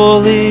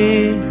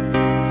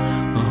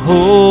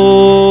 holy,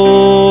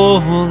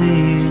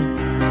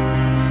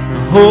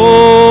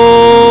 holy,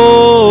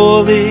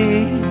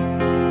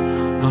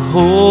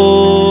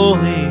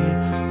 holy.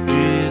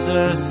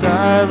 Jesus,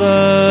 I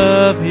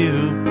love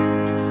you.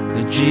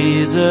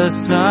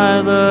 Jesus, I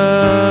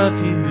love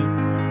you.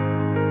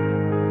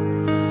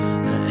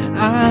 And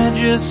I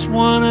just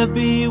want to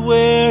be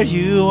where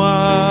you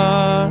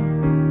are.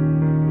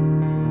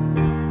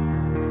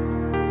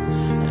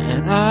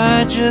 And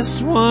I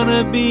just want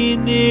to be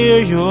near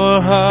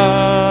your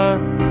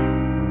heart.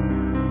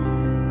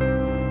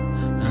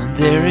 And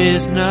there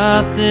is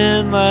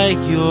nothing like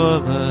your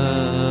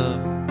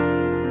love.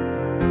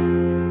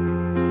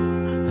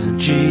 And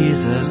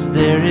Jesus,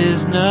 there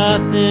is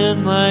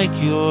nothing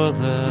like your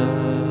love.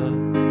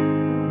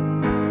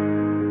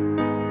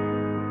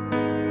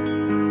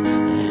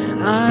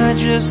 And I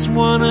just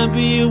want to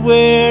be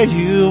where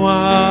you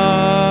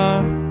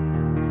are.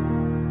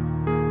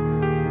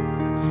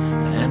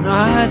 And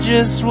I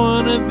just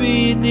want to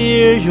be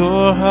near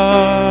your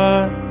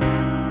heart.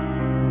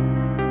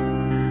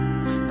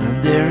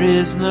 And there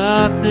is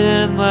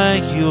nothing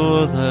like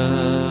your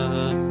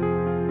love.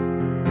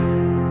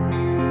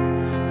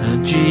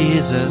 And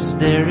Jesus,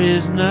 there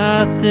is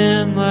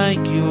nothing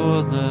like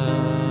your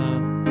love.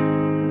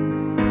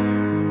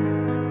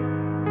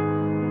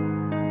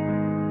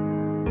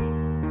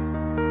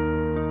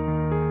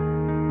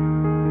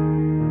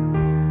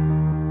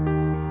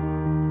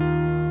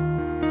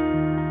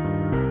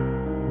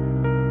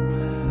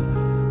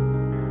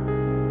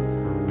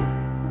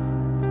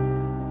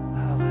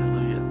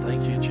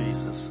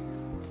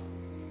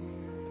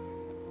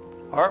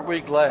 Aren't we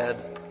glad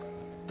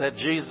that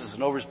Jesus is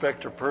no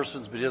respecter of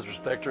persons, but is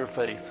respecter of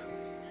faith?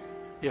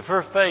 If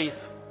her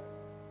faith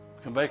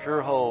can make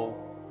her whole,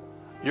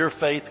 your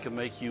faith can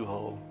make you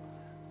whole.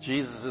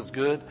 Jesus is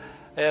good.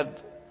 And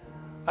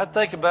I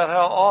think about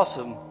how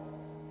awesome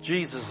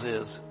Jesus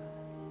is.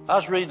 I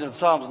was reading in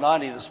Psalms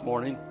 90 this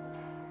morning,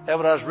 and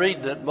when I was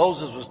reading it,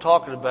 Moses was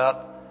talking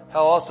about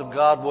how awesome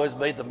God was,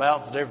 made the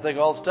mountains and everything,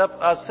 all the stuff.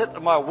 I was sitting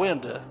at my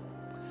window,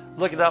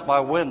 looking out my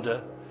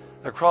window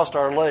across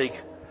our lake,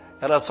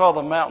 and I saw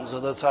the mountains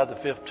on the other side of the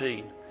 15.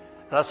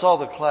 And I saw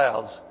the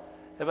clouds.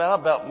 And man, I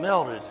about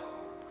melted.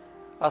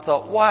 I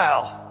thought,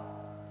 wow,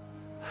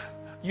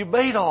 you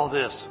made all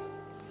this.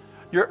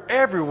 You're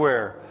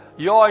everywhere.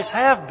 You always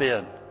have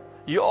been.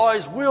 You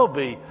always will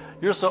be.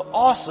 You're so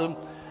awesome.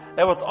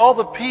 And with all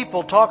the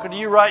people talking to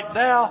you right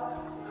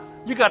now,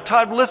 you got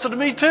time to listen to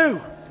me too.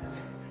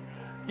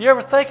 You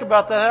ever think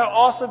about that, how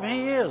awesome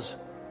He is?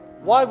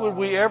 Why would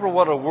we ever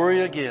want to worry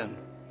again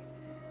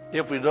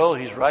if we know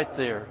He's right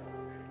there?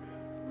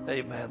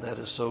 Amen. That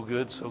is so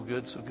good, so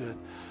good, so good.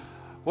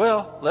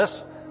 Well,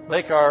 let's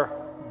make our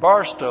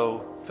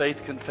Barstow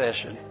faith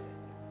confession.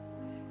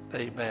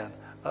 Amen.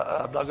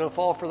 I'm not going to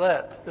fall for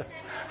that.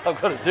 I'm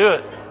going to do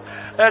it.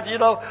 And you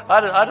know,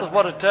 I just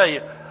want to tell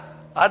you,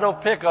 I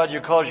don't pick on you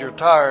because you're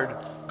tired,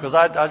 because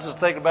I just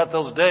think about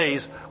those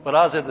days when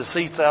I was in the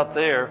seats out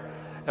there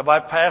and my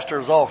pastor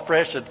was all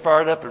fresh and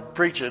fired up and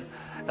preaching,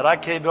 and I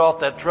came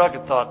off that truck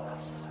and thought,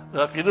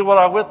 if you knew what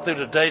I went through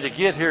today to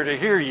get here to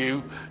hear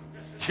you,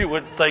 you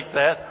wouldn't think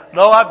that.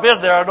 No, I've been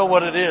there. I know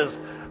what it is.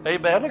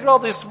 Amen. Look at all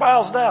these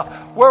smiles now.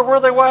 Where were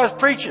they while I was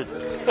preaching?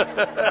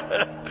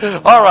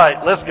 All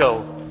right, let's go.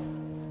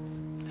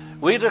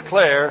 We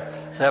declare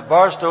that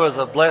Barstow is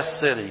a blessed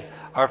city.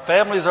 Our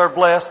families are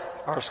blessed.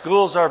 Our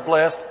schools are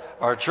blessed.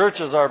 Our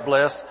churches are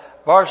blessed.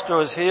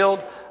 Barstow is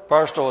healed.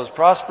 Barstow is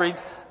prospering.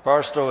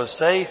 Barstow is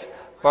safe.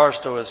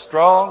 Barstow is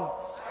strong.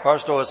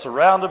 Barstow is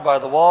surrounded by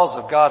the walls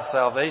of God's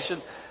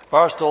salvation.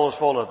 Barstow is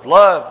full of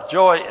love,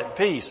 joy, and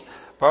peace.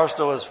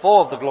 Barstow is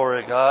full of the glory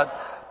of God.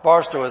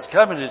 Barstow is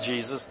coming to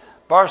Jesus.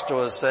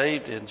 Barstow is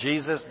saved in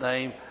Jesus'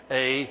 name.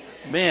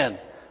 Amen.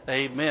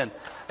 Amen.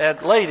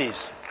 And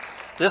ladies,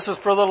 this is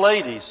for the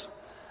ladies.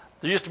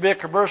 There used to be a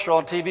commercial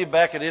on TV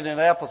back in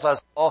Indianapolis I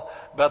saw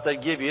about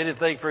they'd give you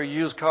anything for a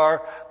used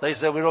car. They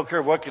said, we don't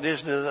care what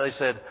condition it is. They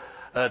said,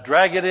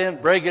 drag it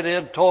in, break it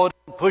in, tow it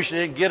in, push it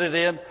in, get it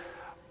in.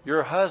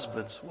 Your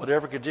husband's,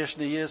 whatever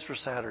condition he is for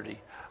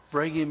Saturday,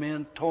 bring him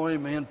in, tow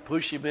him in,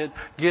 push him in,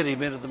 get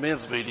him into the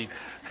men's meeting,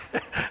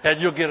 and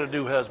you'll get a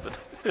new husband.